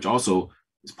 right? Which also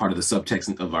is part of the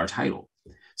subtext of our title.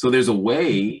 So there's a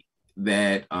way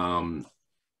that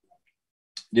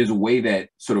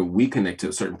sort of we connect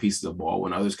to certain pieces of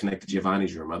Baldwin, others connect to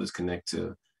Giovanni's Room, others connect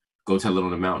to Go Tell It on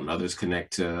the Mountain, others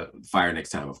connect to Fire Next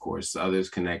Time, of course,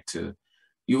 others connect to,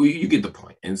 you get the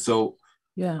point. And so,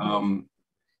 yeah.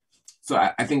 So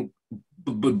I think,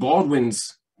 but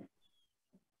Baldwin's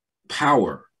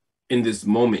power in this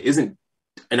moment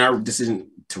and our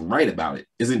decision to write about it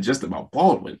isn't just about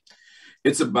Baldwin.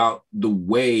 It's about the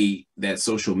way that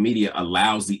social media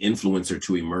allows the influencer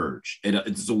to emerge.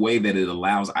 It's a way that it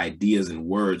allows ideas and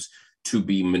words to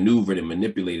be maneuvered and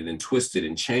manipulated and twisted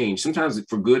and changed, sometimes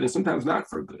for good and sometimes not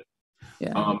for good.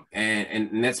 Yeah.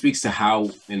 And that speaks to how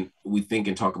we think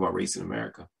and talk about race in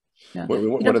America. Yeah.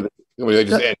 I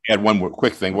just add one more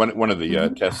quick thing. One of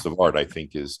the tests of art, I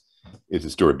think, is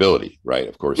its durability, right?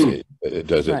 Of course,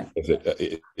 does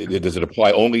it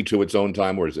apply only to its own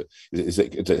time, or does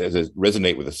it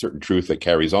resonate with a certain truth that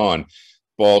carries on?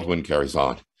 Baldwin carries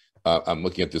on. I'm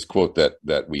looking at this quote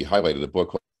that we highlighted in the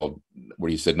book,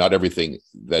 where he said, "Not everything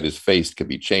that is faced can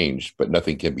be changed, but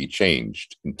nothing can be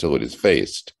changed until it is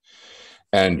faced."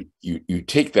 And you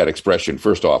take that expression,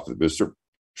 first off, there's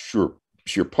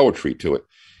sheer poetry to it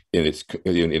in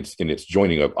its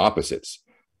joining of opposites,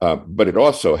 but it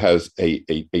also has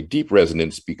a deep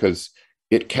resonance because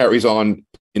it carries on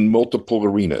in multiple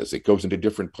arenas. It goes into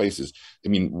different places. I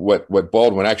mean, what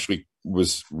Baldwin actually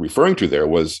was referring to there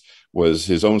was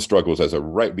his own struggles as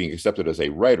being accepted as a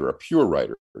writer, a pure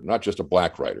writer, not just a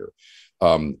Black writer.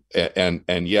 And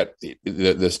yet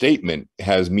the statement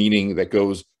has meaning that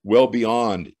goes well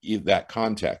beyond that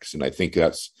context. And I think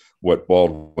that's what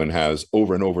Baldwin has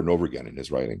over and over and over again in his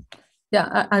writing.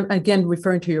 Yeah, I again,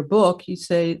 referring to your book, you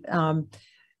say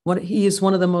he is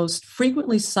one of the most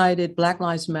frequently cited Black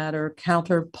Lives Matter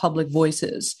counter public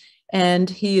voices. And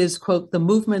he is, quote, the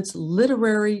movement's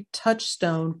literary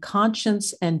touchstone,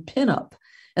 conscience, and pinup,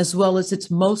 as well as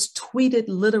its most tweeted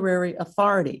literary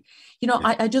authority. You know,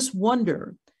 I just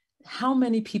wonder how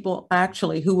many people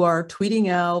actually who are tweeting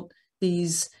out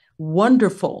these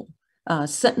wonderful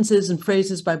sentences and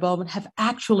phrases by Baldwin have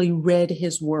actually read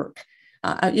his work.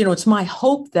 You know, it's my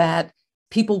hope that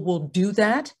people will do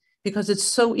that, because it's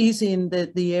so easy in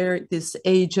this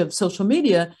age of social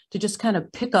media to just kind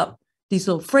of pick up these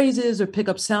little phrases or pick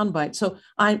up sound bites. So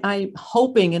I'm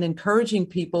hoping and encouraging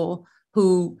people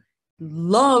who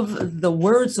love the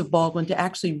words of Baldwin to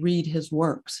actually read his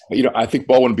works. You know, I think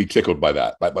Baldwin would be tickled by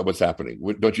that, by what's happening.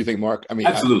 Don't you think, Mark? I mean,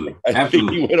 absolutely. I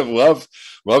think he would have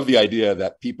loved the idea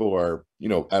that people are, you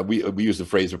know, we use the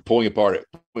phrase of pulling apart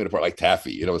like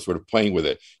taffy, you know, sort of playing with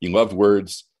it. He loved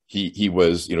words. He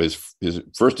was, you know, his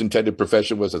first intended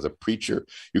profession was as a preacher.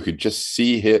 You could just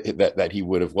see that he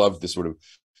would have loved this sort of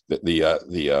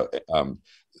the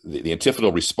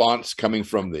antiphonal response coming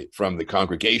from the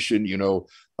congregation, you know,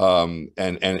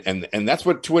 and that's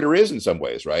what Twitter is in some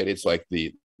ways, right? It's like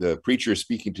the preacher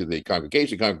speaking to the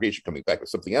congregation coming back with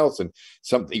something else, and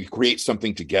you create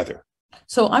something together.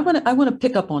 So I want to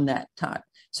pick up on that, Todd.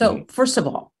 So first of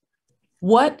all,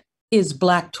 what is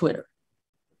Black Twitter?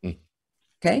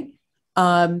 Okay.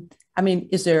 I mean,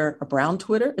 is there a brown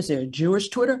Twitter? Is there a Jewish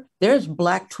Twitter? There's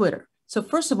Black Twitter. So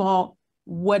first of all,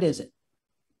 what is it?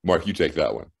 Mark, you take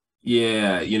that one.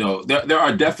 Yeah, you know, there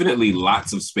are definitely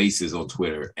lots of spaces on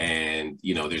Twitter, and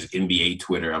you know, there's NBA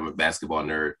Twitter. I'm a basketball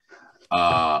nerd,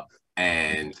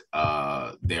 and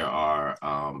there are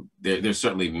there's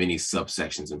certainly many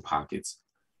subsections and pockets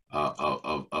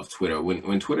of Twitter.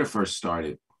 When Twitter first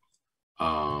started,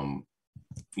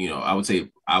 you know, I would say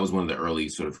I was one of the early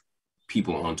sort of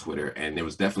people on Twitter, and there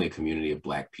was definitely a community of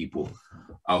Black people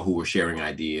who were sharing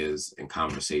ideas and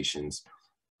conversations,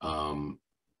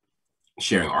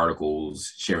 sharing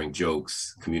articles, sharing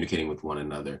jokes, communicating with one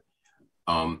another.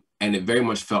 And it very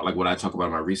much felt like what I talk about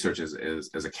in my research as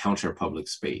a counter public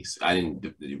space.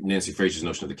 Nancy Fraser's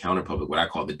notion of the counter public, what I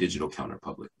call the digital counter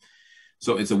public.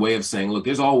 So it's a way of saying, look,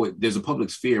 there's a public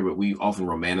sphere, but we often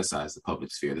romanticize the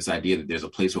public sphere. This idea that there's a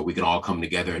place where we can all come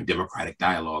together in democratic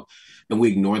dialogue. And we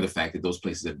ignore the fact that those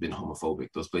places have been homophobic.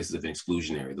 Those places have been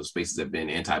exclusionary. Those spaces have been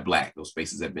anti-Black. Those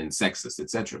spaces have been sexist, et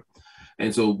cetera.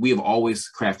 And so we have always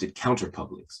crafted counter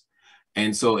publics.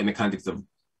 And so in the context of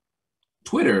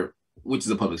Twitter, which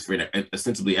is a public sphere,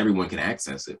 ostensibly everyone can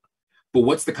access it. But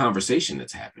what's the conversation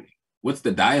that's happening? What's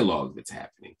the dialogue that's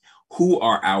happening? Who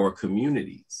are our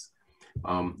communities?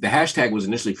 The hashtag was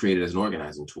initially created as an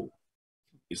organizing tool,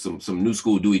 some new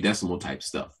school Dewey Decimal type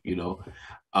stuff, you know,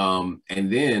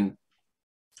 and then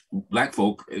Black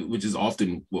folk, which is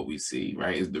often what we see,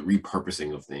 right, is the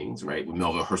repurposing of things, right? What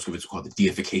Melville Herskovitz called the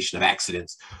deification of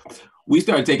accidents. We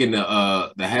started taking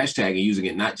the hashtag and using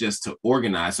it not just to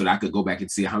organize so that I could go back and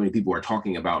see how many people are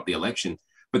talking about the election,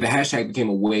 but the hashtag became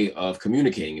a way of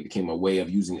communicating. It became a way of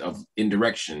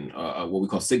indirection, what we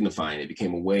call signifying. It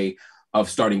became a way of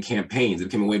starting campaigns. It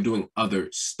became a way of doing other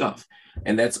stuff.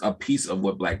 And that's a piece of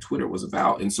what Black Twitter was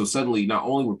about. And so suddenly, not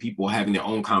only were people having their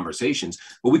own conversations,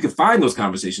 but we could find those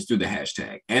conversations through the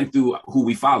hashtag and through who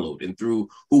we followed and through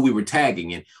who we were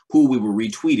tagging and who we were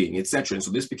retweeting, et cetera. And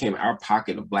so this became our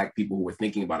pocket of Black people who were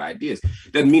thinking about ideas.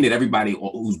 Doesn't mean that everybody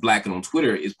who's Black and on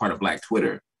Twitter is part of Black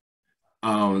Twitter.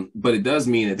 But it does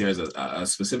mean that there's a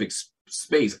specific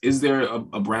space. Is there a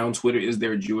brown Twitter? Is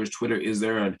there a Jewish Twitter? Is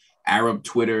there an Arab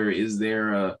Twitter? Is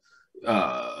there a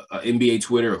NBA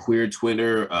Twitter, a queer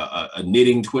Twitter, a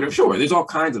knitting Twitter? Sure, there's all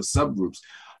kinds of subgroups.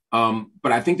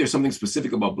 But I think there's something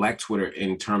specific about Black Twitter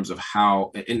in terms of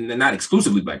how, and not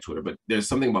exclusively Black Twitter, but there's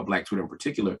something about Black Twitter in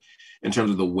particular in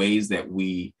terms of the ways that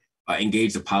we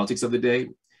engage the politics of the day,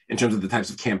 in terms of the types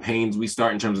of campaigns we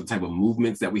start, in terms of the type of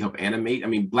movements that we help animate. I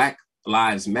mean, Black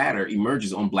Lives Matter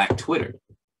emerges on Black Twitter.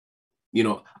 You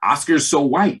know, Oscars So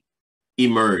White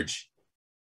emerge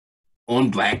on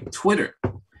Black Twitter.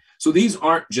 So these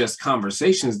aren't just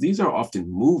conversations. These are often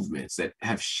movements that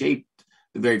have shaped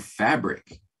the very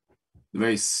fabric, the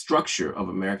very structure of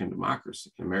American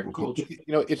democracy, American culture.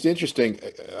 You know, it's interesting.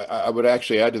 I would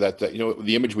actually add to that, you know,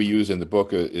 the image we use in the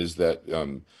book is that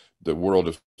the world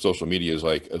of social media is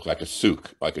like a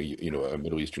souk, like a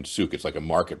Middle Eastern souk. It's like a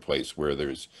marketplace where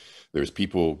there's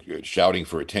people shouting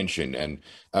for attention, and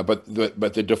but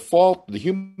the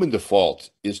human default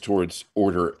is towards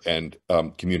order and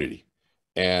community.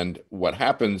 And what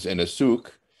happens in a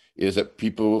souk is that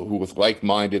people who with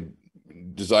like-minded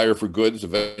desire for goods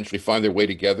eventually find their way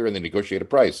together and they negotiate a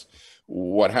price.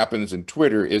 What happens in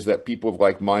Twitter is that people of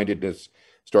like-mindedness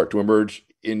start to emerge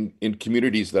in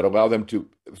communities that allow them to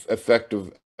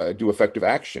do effective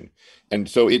action. And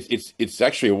so it's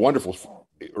actually a wonderful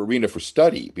arena for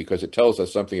study because it tells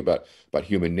us something about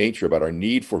human nature, about our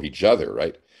need for each other,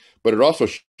 right? But it also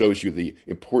shows you the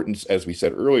importance, as we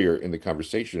said earlier in the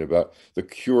conversation, about the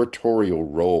curatorial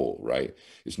role, right?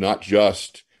 It's not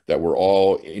just that we're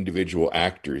all individual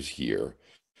actors here.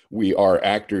 We are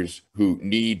actors who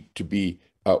need to be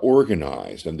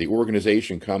organized, and the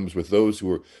organization comes with those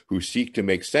who seek to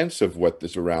make sense of what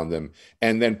is around them,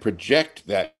 and then project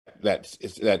that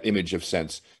image of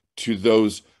sense to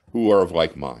those who are of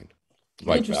like mind.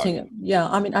 Interesting. Value. Yeah.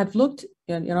 I mean, I've looked,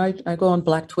 and I go on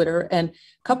Black Twitter, and a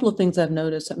couple of things I've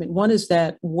noticed. I mean, one is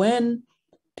that when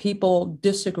people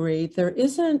disagree, there's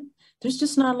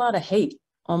just not a lot of hate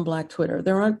on Black Twitter.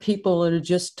 There aren't people that are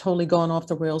just totally going off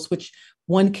the rails, which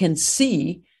one can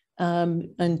see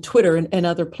on Twitter and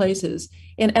other places.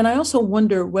 And I also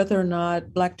wonder whether or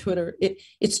not Black Twitter,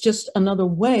 it's just another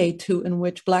way in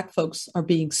which Black folks are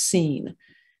being seen.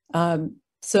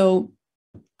 So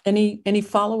any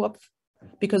follow-up?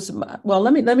 Because, well,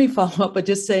 let me follow up by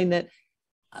just saying that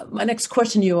my next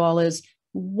question to you all is,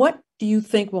 what do you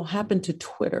think will happen to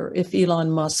Twitter if Elon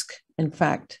Musk, in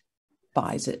fact,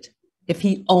 buys it, if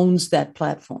he owns that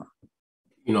platform?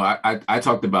 You know, I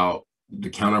talked about the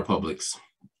counterpublics.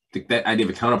 That idea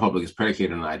of a counterpublic is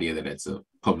predicated on the idea that it's a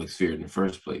public sphere in the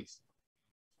first place.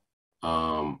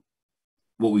 What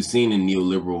we've seen in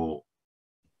neoliberal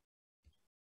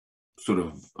sort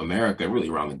of America, really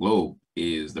around the globe,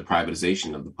 is the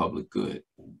privatization of the public good.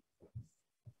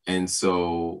 And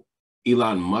so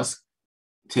Elon Musk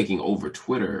taking over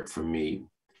Twitter, for me,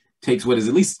 takes what is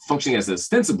at least functioning as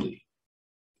ostensibly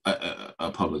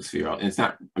a public sphere. And it's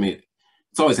not, I mean,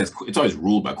 it's always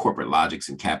ruled by corporate logics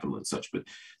and capital and such, but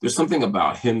there's something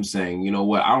about him saying, you know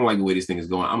what, I don't like the way this thing is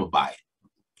going, I'm gonna buy it.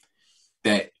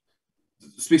 That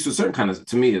speaks to a certain kind of,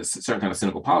 to me, a certain kind of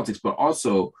cynical politics, but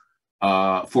also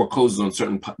forecloses on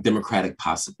certain democratic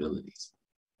possibilities.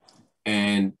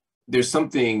 And there's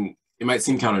something, it might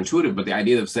seem counterintuitive, but the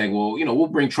idea of saying, well, you know, we'll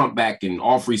bring Trump back and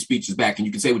all free speech is back and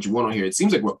you can say what you want on here. It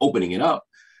seems like we're opening it up,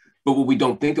 but what we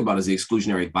don't think about is the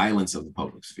exclusionary violence of the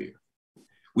public sphere.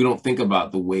 We don't think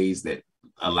about the ways that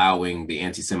allowing the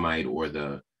anti-Semite or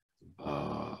the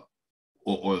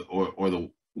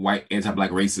white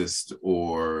anti-Black racist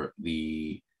or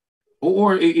even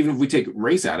if we take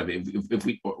race out of it, if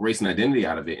we race and identity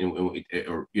out of it,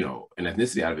 or you know, an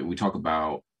ethnicity out of it, we talk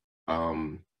about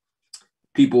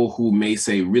people who may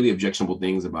say really objectionable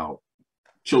things about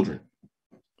children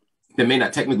that may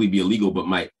not technically be illegal, but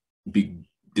might be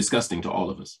disgusting to all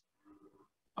of us.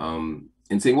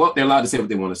 And saying, well, they're allowed to say what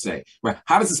they want to say. Right?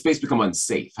 How does the space become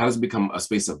unsafe? How does it become a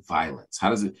space of violence? How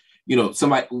does it, you know,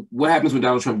 what happens when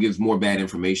Donald Trump gives more bad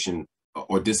information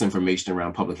or disinformation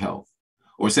around public health,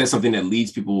 or says something that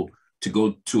leads people to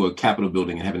go to a Capitol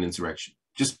building and have an insurrection?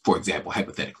 Just for example,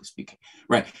 hypothetically speaking,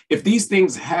 right? If these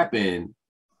things happen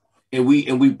and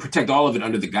we protect all of it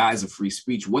under the guise of free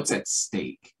speech, what's at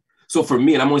stake? So for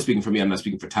me, and I'm only speaking for me, I'm not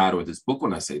speaking for Todd or this book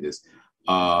when I say this,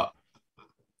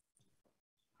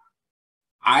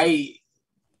 I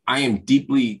am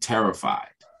deeply terrified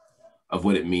of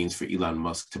what it means for Elon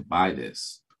Musk to buy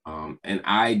this. And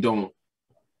I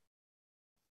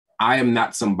am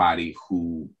not somebody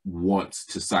who wants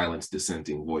to silence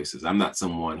dissenting voices. I'm not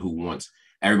someone who wants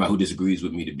everybody who disagrees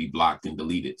with me to be blocked and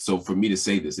deleted. So for me to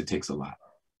say this, it takes a lot.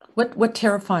 What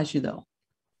terrifies you though?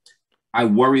 I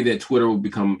worry that Twitter will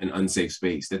become an unsafe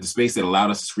space, that the space that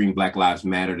allowed us to scream Black Lives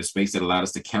Matter, the space that allowed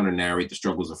us to counter-narrate the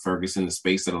struggles of Ferguson, the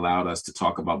space that allowed us to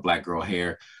talk about Black girl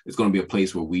hair, is going to be a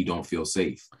place where we don't feel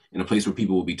safe, in a place where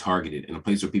people will be targeted, in a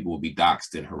place where people will be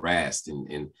doxxed and harassed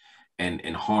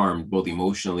and harmed, both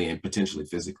emotionally and potentially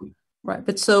physically. Right.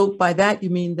 But so by that, you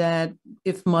mean that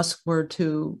if Musk were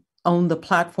to own the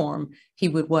platform, he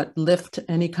would lift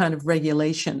any kind of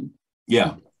regulation?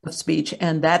 Yeah. Of speech,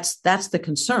 and that's the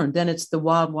concern. Then it's the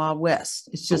wild, wild west.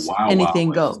 It's just wild, anything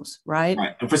wild goes, right?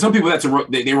 And for some people, they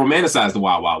romanticize the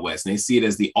wild, wild west, and they see it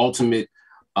as the ultimate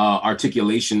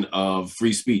articulation of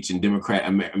free speech and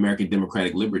American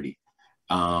democratic liberty.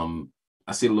 I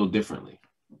see it a little differently.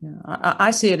 Yeah, I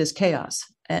see it as chaos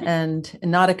and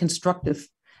not a constructive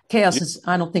chaos. Is,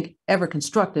 I don't think, ever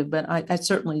constructive, but I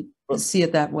certainly see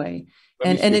it that way.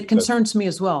 And it concerns me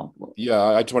as well. Yeah,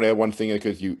 I just want to add one thing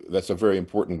because that's a very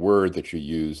important word that you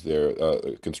use there,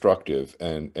 constructive.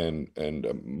 And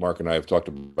Mark and I have talked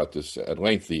about this at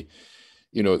length. The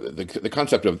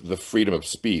concept of the freedom of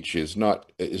speech is not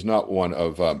one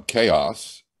of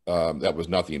chaos. That was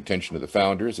not the intention of the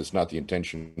founders. It's not the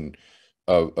intention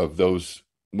of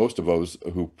most of those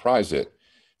who prize it.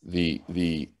 The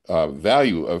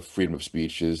value of freedom of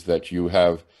speech is that you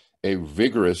have a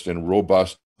vigorous and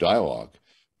robust dialogue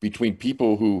between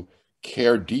people who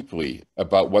care deeply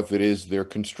about what it is they're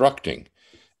constructing.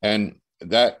 And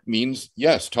that means,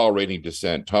 yes, tolerating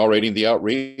dissent, tolerating the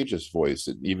outrageous voice,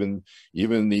 even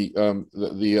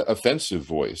the offensive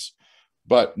voice.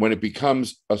 But when it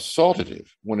becomes assaultative,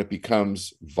 when it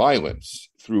becomes violence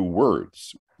through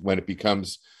words, when it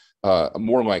becomes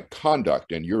more like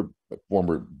conduct, and you're a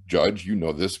former judge, you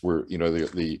know this, where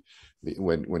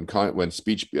when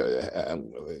speech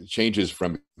changes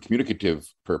from communicative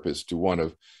purpose to one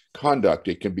of conduct,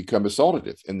 it can become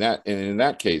assaultative. And in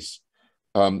that case,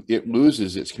 it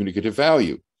loses its communicative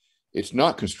value. It's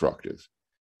not constructive.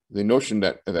 The notion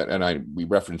that we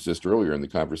referenced this earlier in the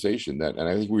conversation, and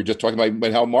I think we were just talking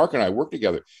about how Mark and I work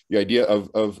together. The idea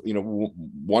of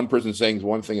one person saying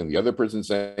one thing and the other person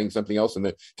saying something else, and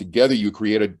that together you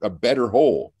create a better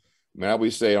whole. I mean, I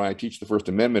always say when I teach the First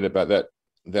Amendment about that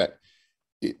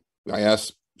I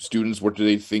ask students, what do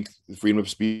they think freedom of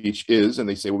speech is? And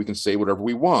they say, well, we can say whatever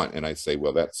we want. And I say,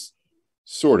 well, that's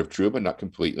sort of true, but not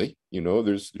completely.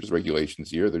 There's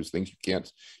regulations here. There's things you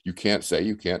can't say.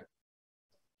 You can't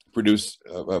produce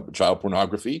child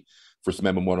pornography. First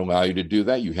Amendment won't allow you to do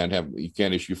that. You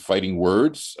can't issue fighting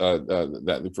words.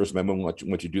 That the First Amendment won't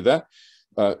let you do that.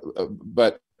 But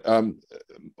the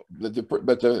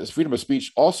freedom of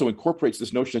speech also incorporates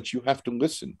this notion that you have to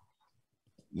listen,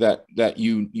 that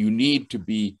you need to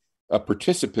be a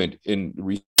participant in the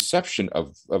reception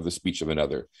of the speech of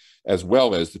another, as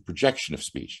well as the projection of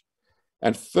speech.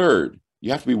 And third,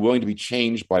 you have to be willing to be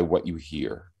changed by what you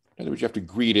hear. In other words, you have to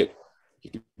greet it. You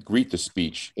can greet the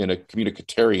speech in a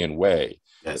communicatarian way.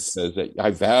 Yes. It says that I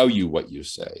value what you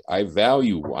say. I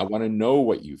want to know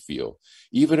what you feel,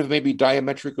 even if it may be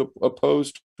diametrically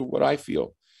opposed to what I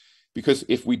feel. Because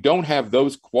if we don't have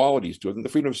those qualities to it, then the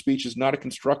freedom of speech is not a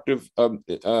constructive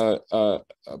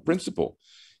principle.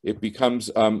 It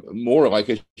becomes more like,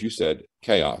 as you said,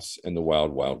 chaos in the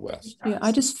wild, wild west. Yeah,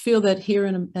 I just feel that here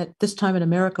at this time in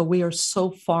America, we are so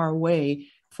far away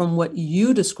from what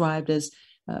you described as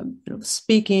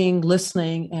speaking,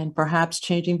 listening, and perhaps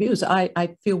changing views.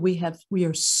 I feel we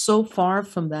are so far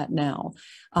from that now,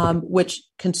 which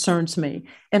concerns me.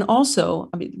 And also,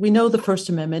 I mean, we know the First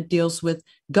Amendment deals with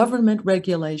government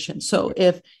regulation. So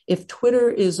if Twitter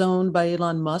is owned by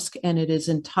Elon Musk and it is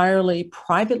entirely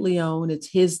privately owned, it's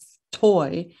his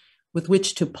toy with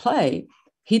which to play.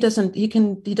 There's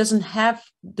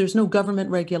no government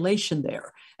regulation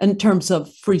there in terms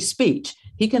of free speech.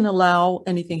 He can allow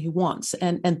anything he wants.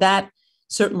 And that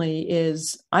certainly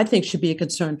I think should be a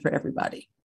concern for everybody.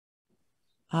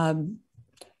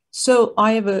 So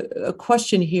I have a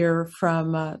question here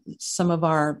from some of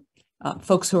our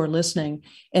folks who are listening.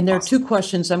 And there are two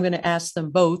questions. I'm going to ask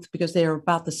them both because they are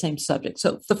about the same subject.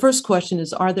 So the first question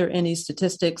is, are there any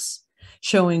statistics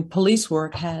showing police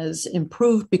work has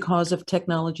improved because of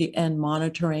technology and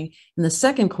monitoring? And the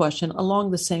second question, along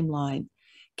the same line,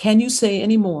 can you say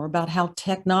any more about how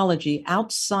technology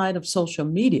outside of social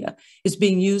media is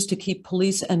being used to keep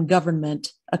police and government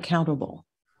accountable?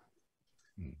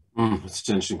 That's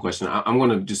an interesting question. I'm going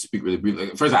to just speak really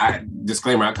briefly. First,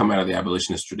 disclaimer, I come out of the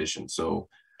abolitionist tradition. So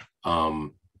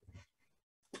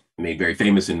made very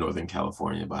famous in Northern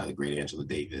California by the great Angela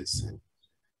Davis and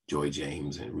Joy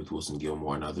James and Ruth Wilson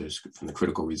Gilmore and others from the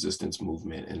critical resistance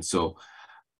movement. And so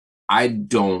I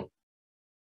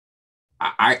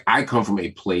come from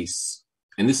a place,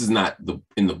 and this is not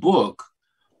in the book,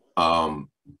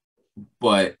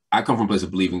 but I come from a place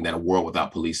of believing that a world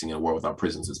without policing and a world without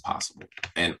prisons is possible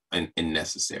and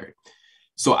necessary.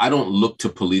 So I don't look to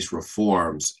police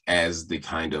reforms as the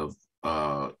kind of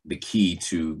the key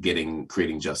to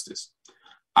creating justice.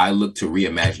 I look to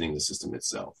reimagining the system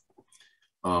itself.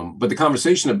 But the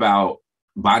conversation about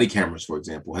body cameras, for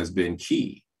example, has been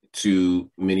key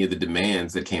to many of the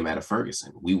demands that came out of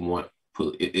Ferguson.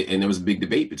 And there was a big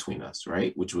debate between us,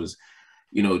 right? Which was,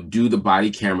 do the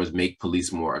body cameras make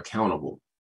police more accountable?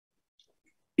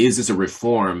 Is this a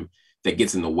reform that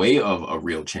gets in the way of a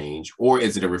real change, or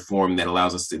is it a reform that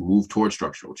allows us to move toward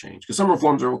structural change? Because some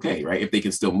reforms are okay, right? If they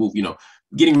can still move,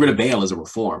 getting rid of bail is a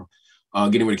reform,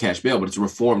 getting rid of cash bail, but it's a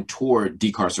reform toward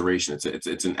decarceration.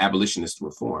 It's an abolitionist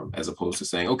reform, as opposed to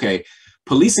saying, okay,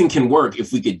 policing can work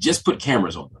if we could just put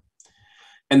cameras on them.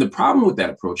 And the problem with that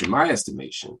approach, in my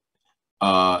estimation,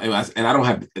 and I don't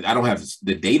have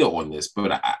the data on this,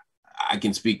 but I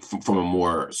can speak from a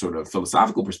more sort of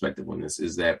philosophical perspective on this,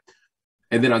 is that,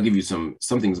 and then I'll give you some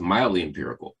things mildly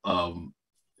empirical.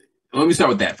 Let me start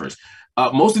with that first.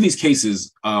 Most of these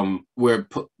cases where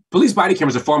police body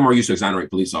cameras are far more used to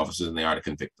exonerate police officers than they are to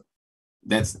convict them.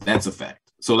 That's a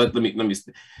fact. So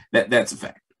that's a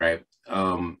fact, right?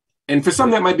 And for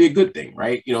some, that might be a good thing,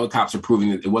 right? You know, cops are proving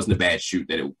that it wasn't a bad shoot,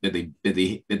 that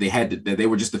they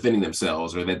were just defending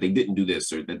themselves, or that they didn't do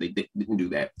this, or that they didn't do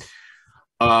that.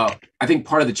 I think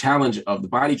part of the challenge of the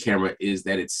body camera is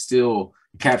that it still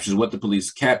captures what the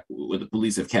police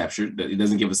have captured. That it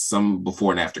doesn't give us some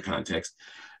before and after context,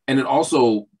 and it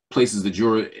also places the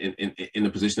juror in the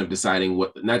position of deciding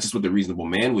what, not just what the reasonable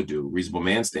man would do, reasonable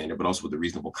man standard, but also what the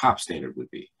reasonable cop standard would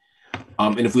be.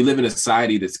 And if we live in a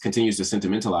society that continues to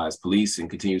sentimentalize police and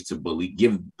continues to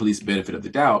give police benefit of the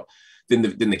doubt, then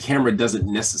the camera doesn't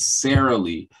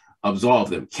necessarily absolve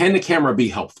them. Can the camera be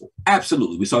helpful?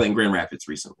 Absolutely. We saw that in Grand Rapids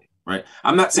recently, right?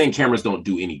 I'm not saying cameras don't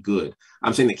do any good.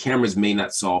 I'm saying that cameras may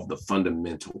not solve the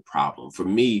fundamental problem. For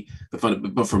me,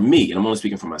 but for me, and I'm only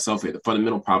speaking for myself here, the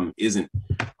fundamental problem isn't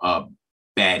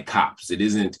bad cops. It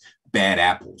isn't bad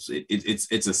apples.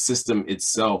 It's a system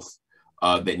itself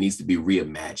that needs to be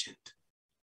reimagined.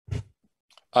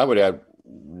 I would add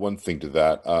one thing to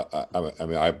that. I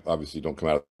mean, I obviously don't come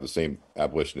out of the same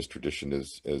abolitionist tradition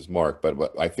as Mark,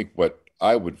 but I think what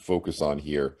I would focus on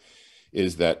here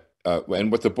is that,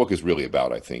 and what the book is really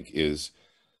about, I think, is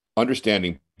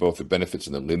understanding both the benefits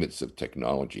and the limits of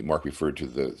technology. Mark referred to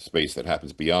the space that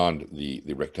happens beyond the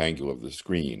rectangle of the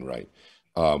screen, right?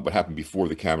 What happened before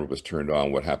the camera was turned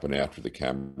on, what happened after the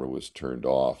camera was turned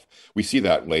off. We see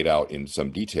that laid out in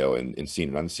some detail in Seen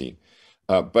and Unseen.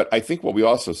 But I think what we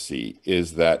also see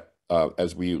is that,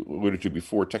 as we alluded to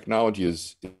before, technology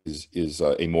is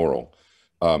amoral.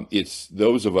 It's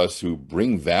those of us who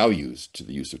bring values to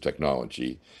the use of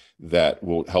technology that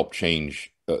will help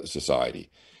change society.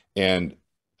 And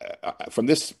from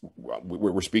this,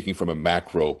 we're speaking from a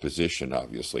macro position,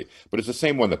 obviously, but it's the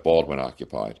same one that Baldwin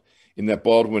occupied, in that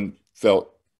Baldwin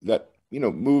felt that,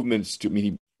 movements to, I mean,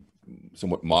 he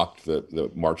somewhat mocked the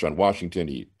March on Washington.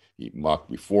 He mocked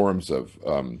reforms of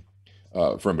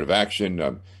affirmative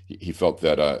action. He felt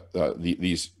that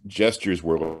these gestures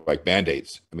were like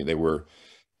Band-Aids. I mean,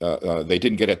 they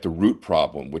didn't get at the root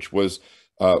problem, which was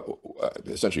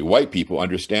essentially white people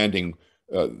understanding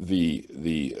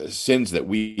the sins that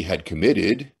we had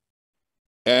committed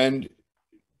and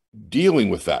dealing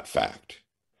with that fact,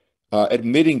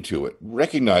 admitting to it,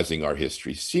 recognizing our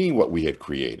history, seeing what we had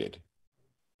created.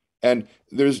 And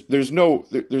there's no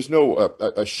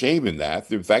shame in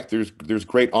that. In fact, there's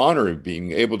great honor in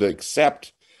being able to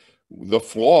accept the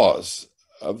flaws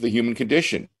of the human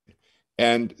condition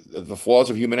and the flaws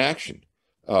of human action.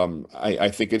 I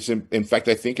think it's in fact,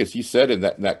 I think, as he said in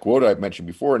that quote I mentioned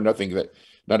before, not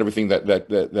everything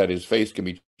that is faced can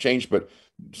be changed, but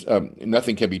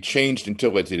nothing can be changed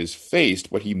until it is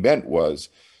faced. What he meant was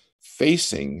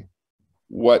facing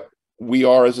what we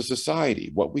are as a society,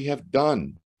 what we have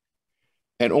done.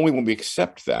 And only when we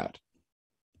accept that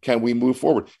can we move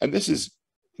forward. And this is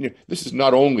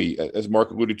not only, as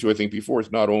Mark alluded to, I think before,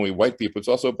 it's not only white people, it's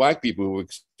also Black people who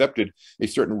accepted a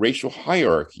certain racial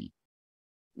hierarchy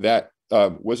that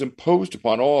was imposed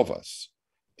upon all of us.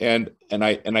 And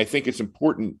I think it's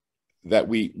important that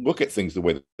we look at things the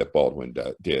way that Baldwin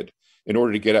did in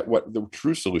order to get at what the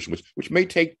true solution was, which may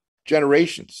take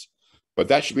generations, but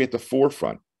that should be at the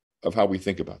forefront of how we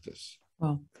think about this.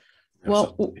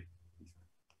 Well,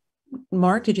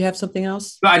 Mark, did you have something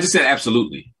else? No, I just said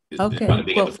absolutely. Okay.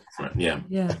 Well,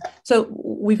 yeah. So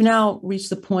we've now reached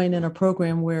the point in our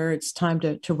program where it's time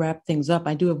to wrap things up.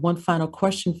 I do have one final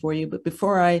question for you, but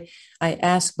before I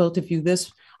ask both of you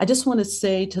this, I just want to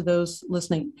say to those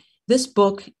listening, this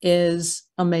book is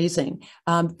amazing.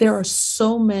 There are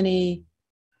so many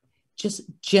just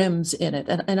gems in it,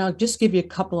 and I'll just give you a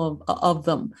couple of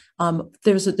them.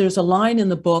 There's a line in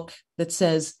the book that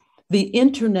says, "The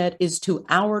internet is to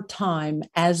our time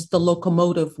as the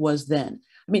locomotive was then."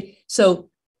 I mean, so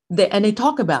they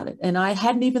talk about it, and I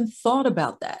hadn't even thought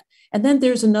about that. And then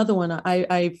there's another one.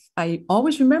 I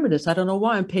always remember this. I don't know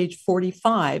why. On page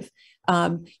 45,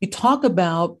 you talk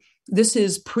about, this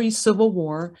is pre-Civil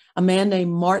War, a man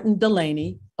named Martin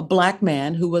Delaney, a Black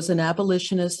man who was an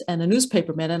abolitionist and a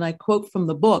newspaperman. And I quote from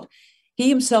the book, he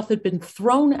himself had been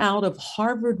thrown out of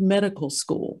Harvard Medical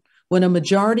School when a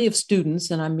majority of students,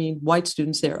 and I mean white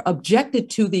students there, objected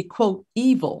to the, quote,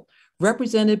 evil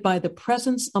represented by the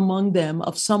presence among them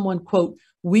of someone, quote,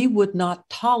 we would not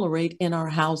tolerate in our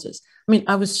houses. I mean,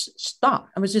 I was stopped.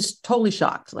 I was just totally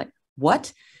shocked. Like,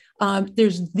 what?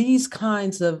 There's these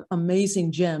kinds of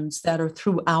amazing gems that are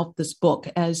throughout this book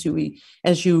as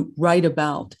you write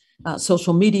about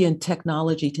social media and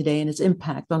technology today and its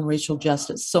impact on racial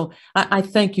justice. So I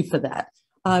thank you for that.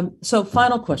 So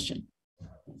final question.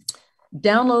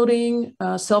 Downloading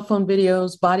cell phone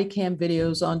videos, body cam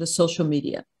videos onto social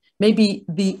media. may be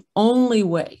the only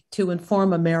way to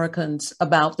inform Americans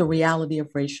about the reality of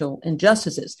racial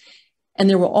injustices. And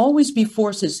there will always be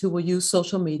forces who will use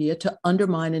social media to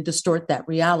undermine and distort that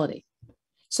reality.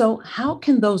 So how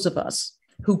can those of us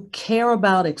who care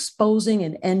about exposing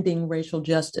and ending racial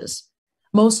justice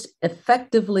most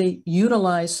effectively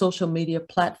utilize social media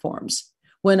platforms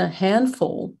when a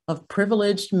handful of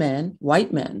privileged men,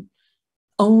 white men,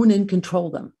 own and control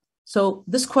them? So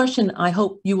this question, I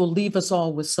hope you will leave us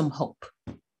all with some hope.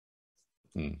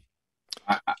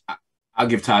 I'll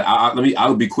give Todd,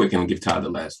 I'll be quick and give Todd the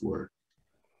last word.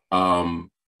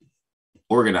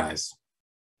 Organize.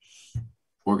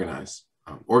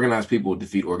 Organized people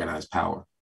defeat organized power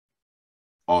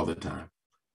all the time.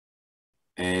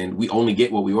 And we only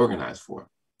get what we organize for.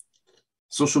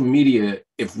 Social media,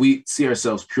 if we see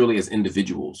ourselves purely as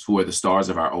individuals who are the stars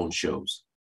of our own shows,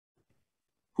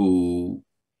 who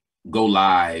go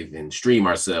live and stream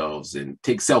ourselves and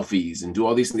take selfies and do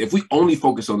all these things, if we only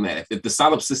focus on that, if the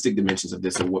solipsistic dimensions of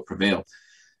this are what prevail,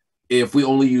 if we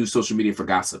only use social media for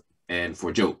gossip and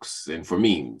for jokes and for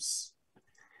memes,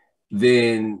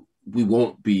 then we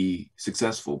won't be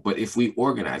successful. But if we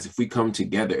organize, if we come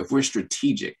together, if we're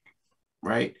strategic,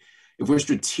 right? If we're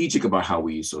strategic about how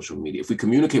we use social media, if we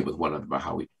communicate with one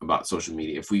another about social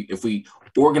media, if we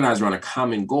organize around a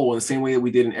common goal in the same way that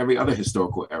we did in every other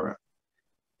historical era,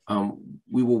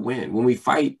 we will win. When we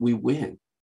fight, we win.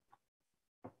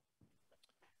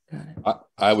 Got it.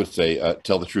 I would say,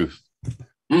 tell the truth.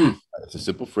 It's a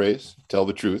simple phrase, tell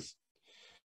the truth.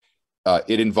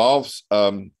 It involves,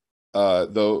 though,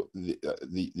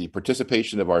 the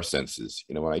participation of our senses.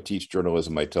 You know, when I teach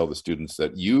journalism, I tell the students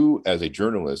that you as a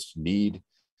journalist need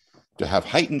to have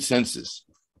heightened senses,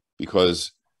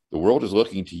 because the world is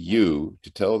looking to you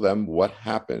to tell them what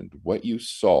happened, what you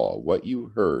saw, what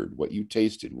you heard, what you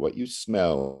tasted, what you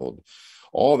smelled.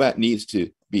 All that needs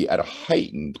to be at a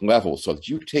heightened level so that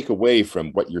you take away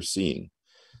from what you're seeing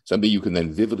something you can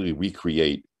then vividly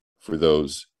recreate for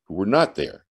those who were not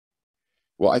there.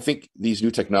 Well, I think these new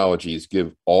technologies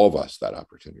give all of us that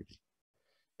opportunity.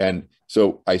 And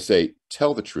so I say,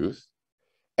 tell the truth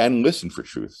and listen for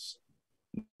truths.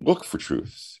 Look for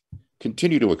truths.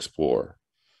 Continue to explore.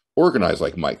 Organize,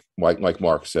 like Marc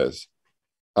says.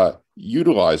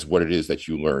 Utilize what it is that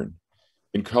you learn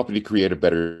in company to create a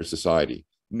better society.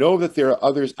 Know that there are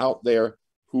others out there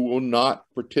who will not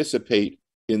participate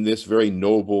in this very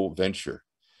noble venture,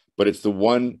 but it's the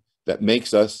one that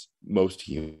makes us most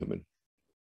human.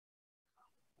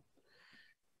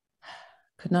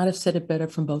 Could not have said it better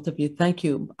from both of you. Thank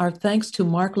you. Our thanks to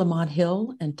Marc Lamont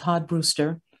Hill and Todd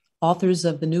Brewster, authors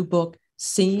of the new book,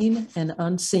 Seen and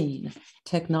Unseen: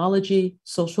 Technology,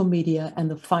 Social Media, and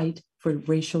the Fight for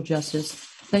Racial Justice.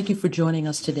 Thank you for joining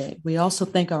us today. We also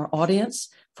thank our audience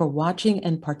for watching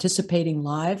and participating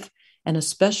live, and a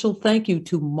special thank you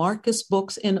to Marcus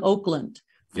Books in Oakland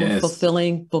for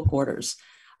fulfilling book orders.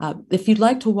 If you'd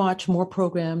like to watch more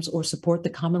programs or support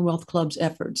the Commonwealth Club's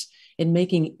efforts in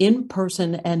making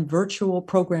in-person and virtual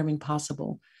programming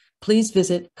possible, please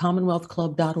visit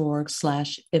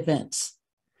commonwealthclub.org/events.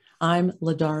 I'm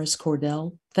Ladaris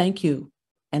Cordell. Thank you,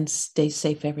 and stay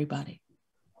safe, everybody.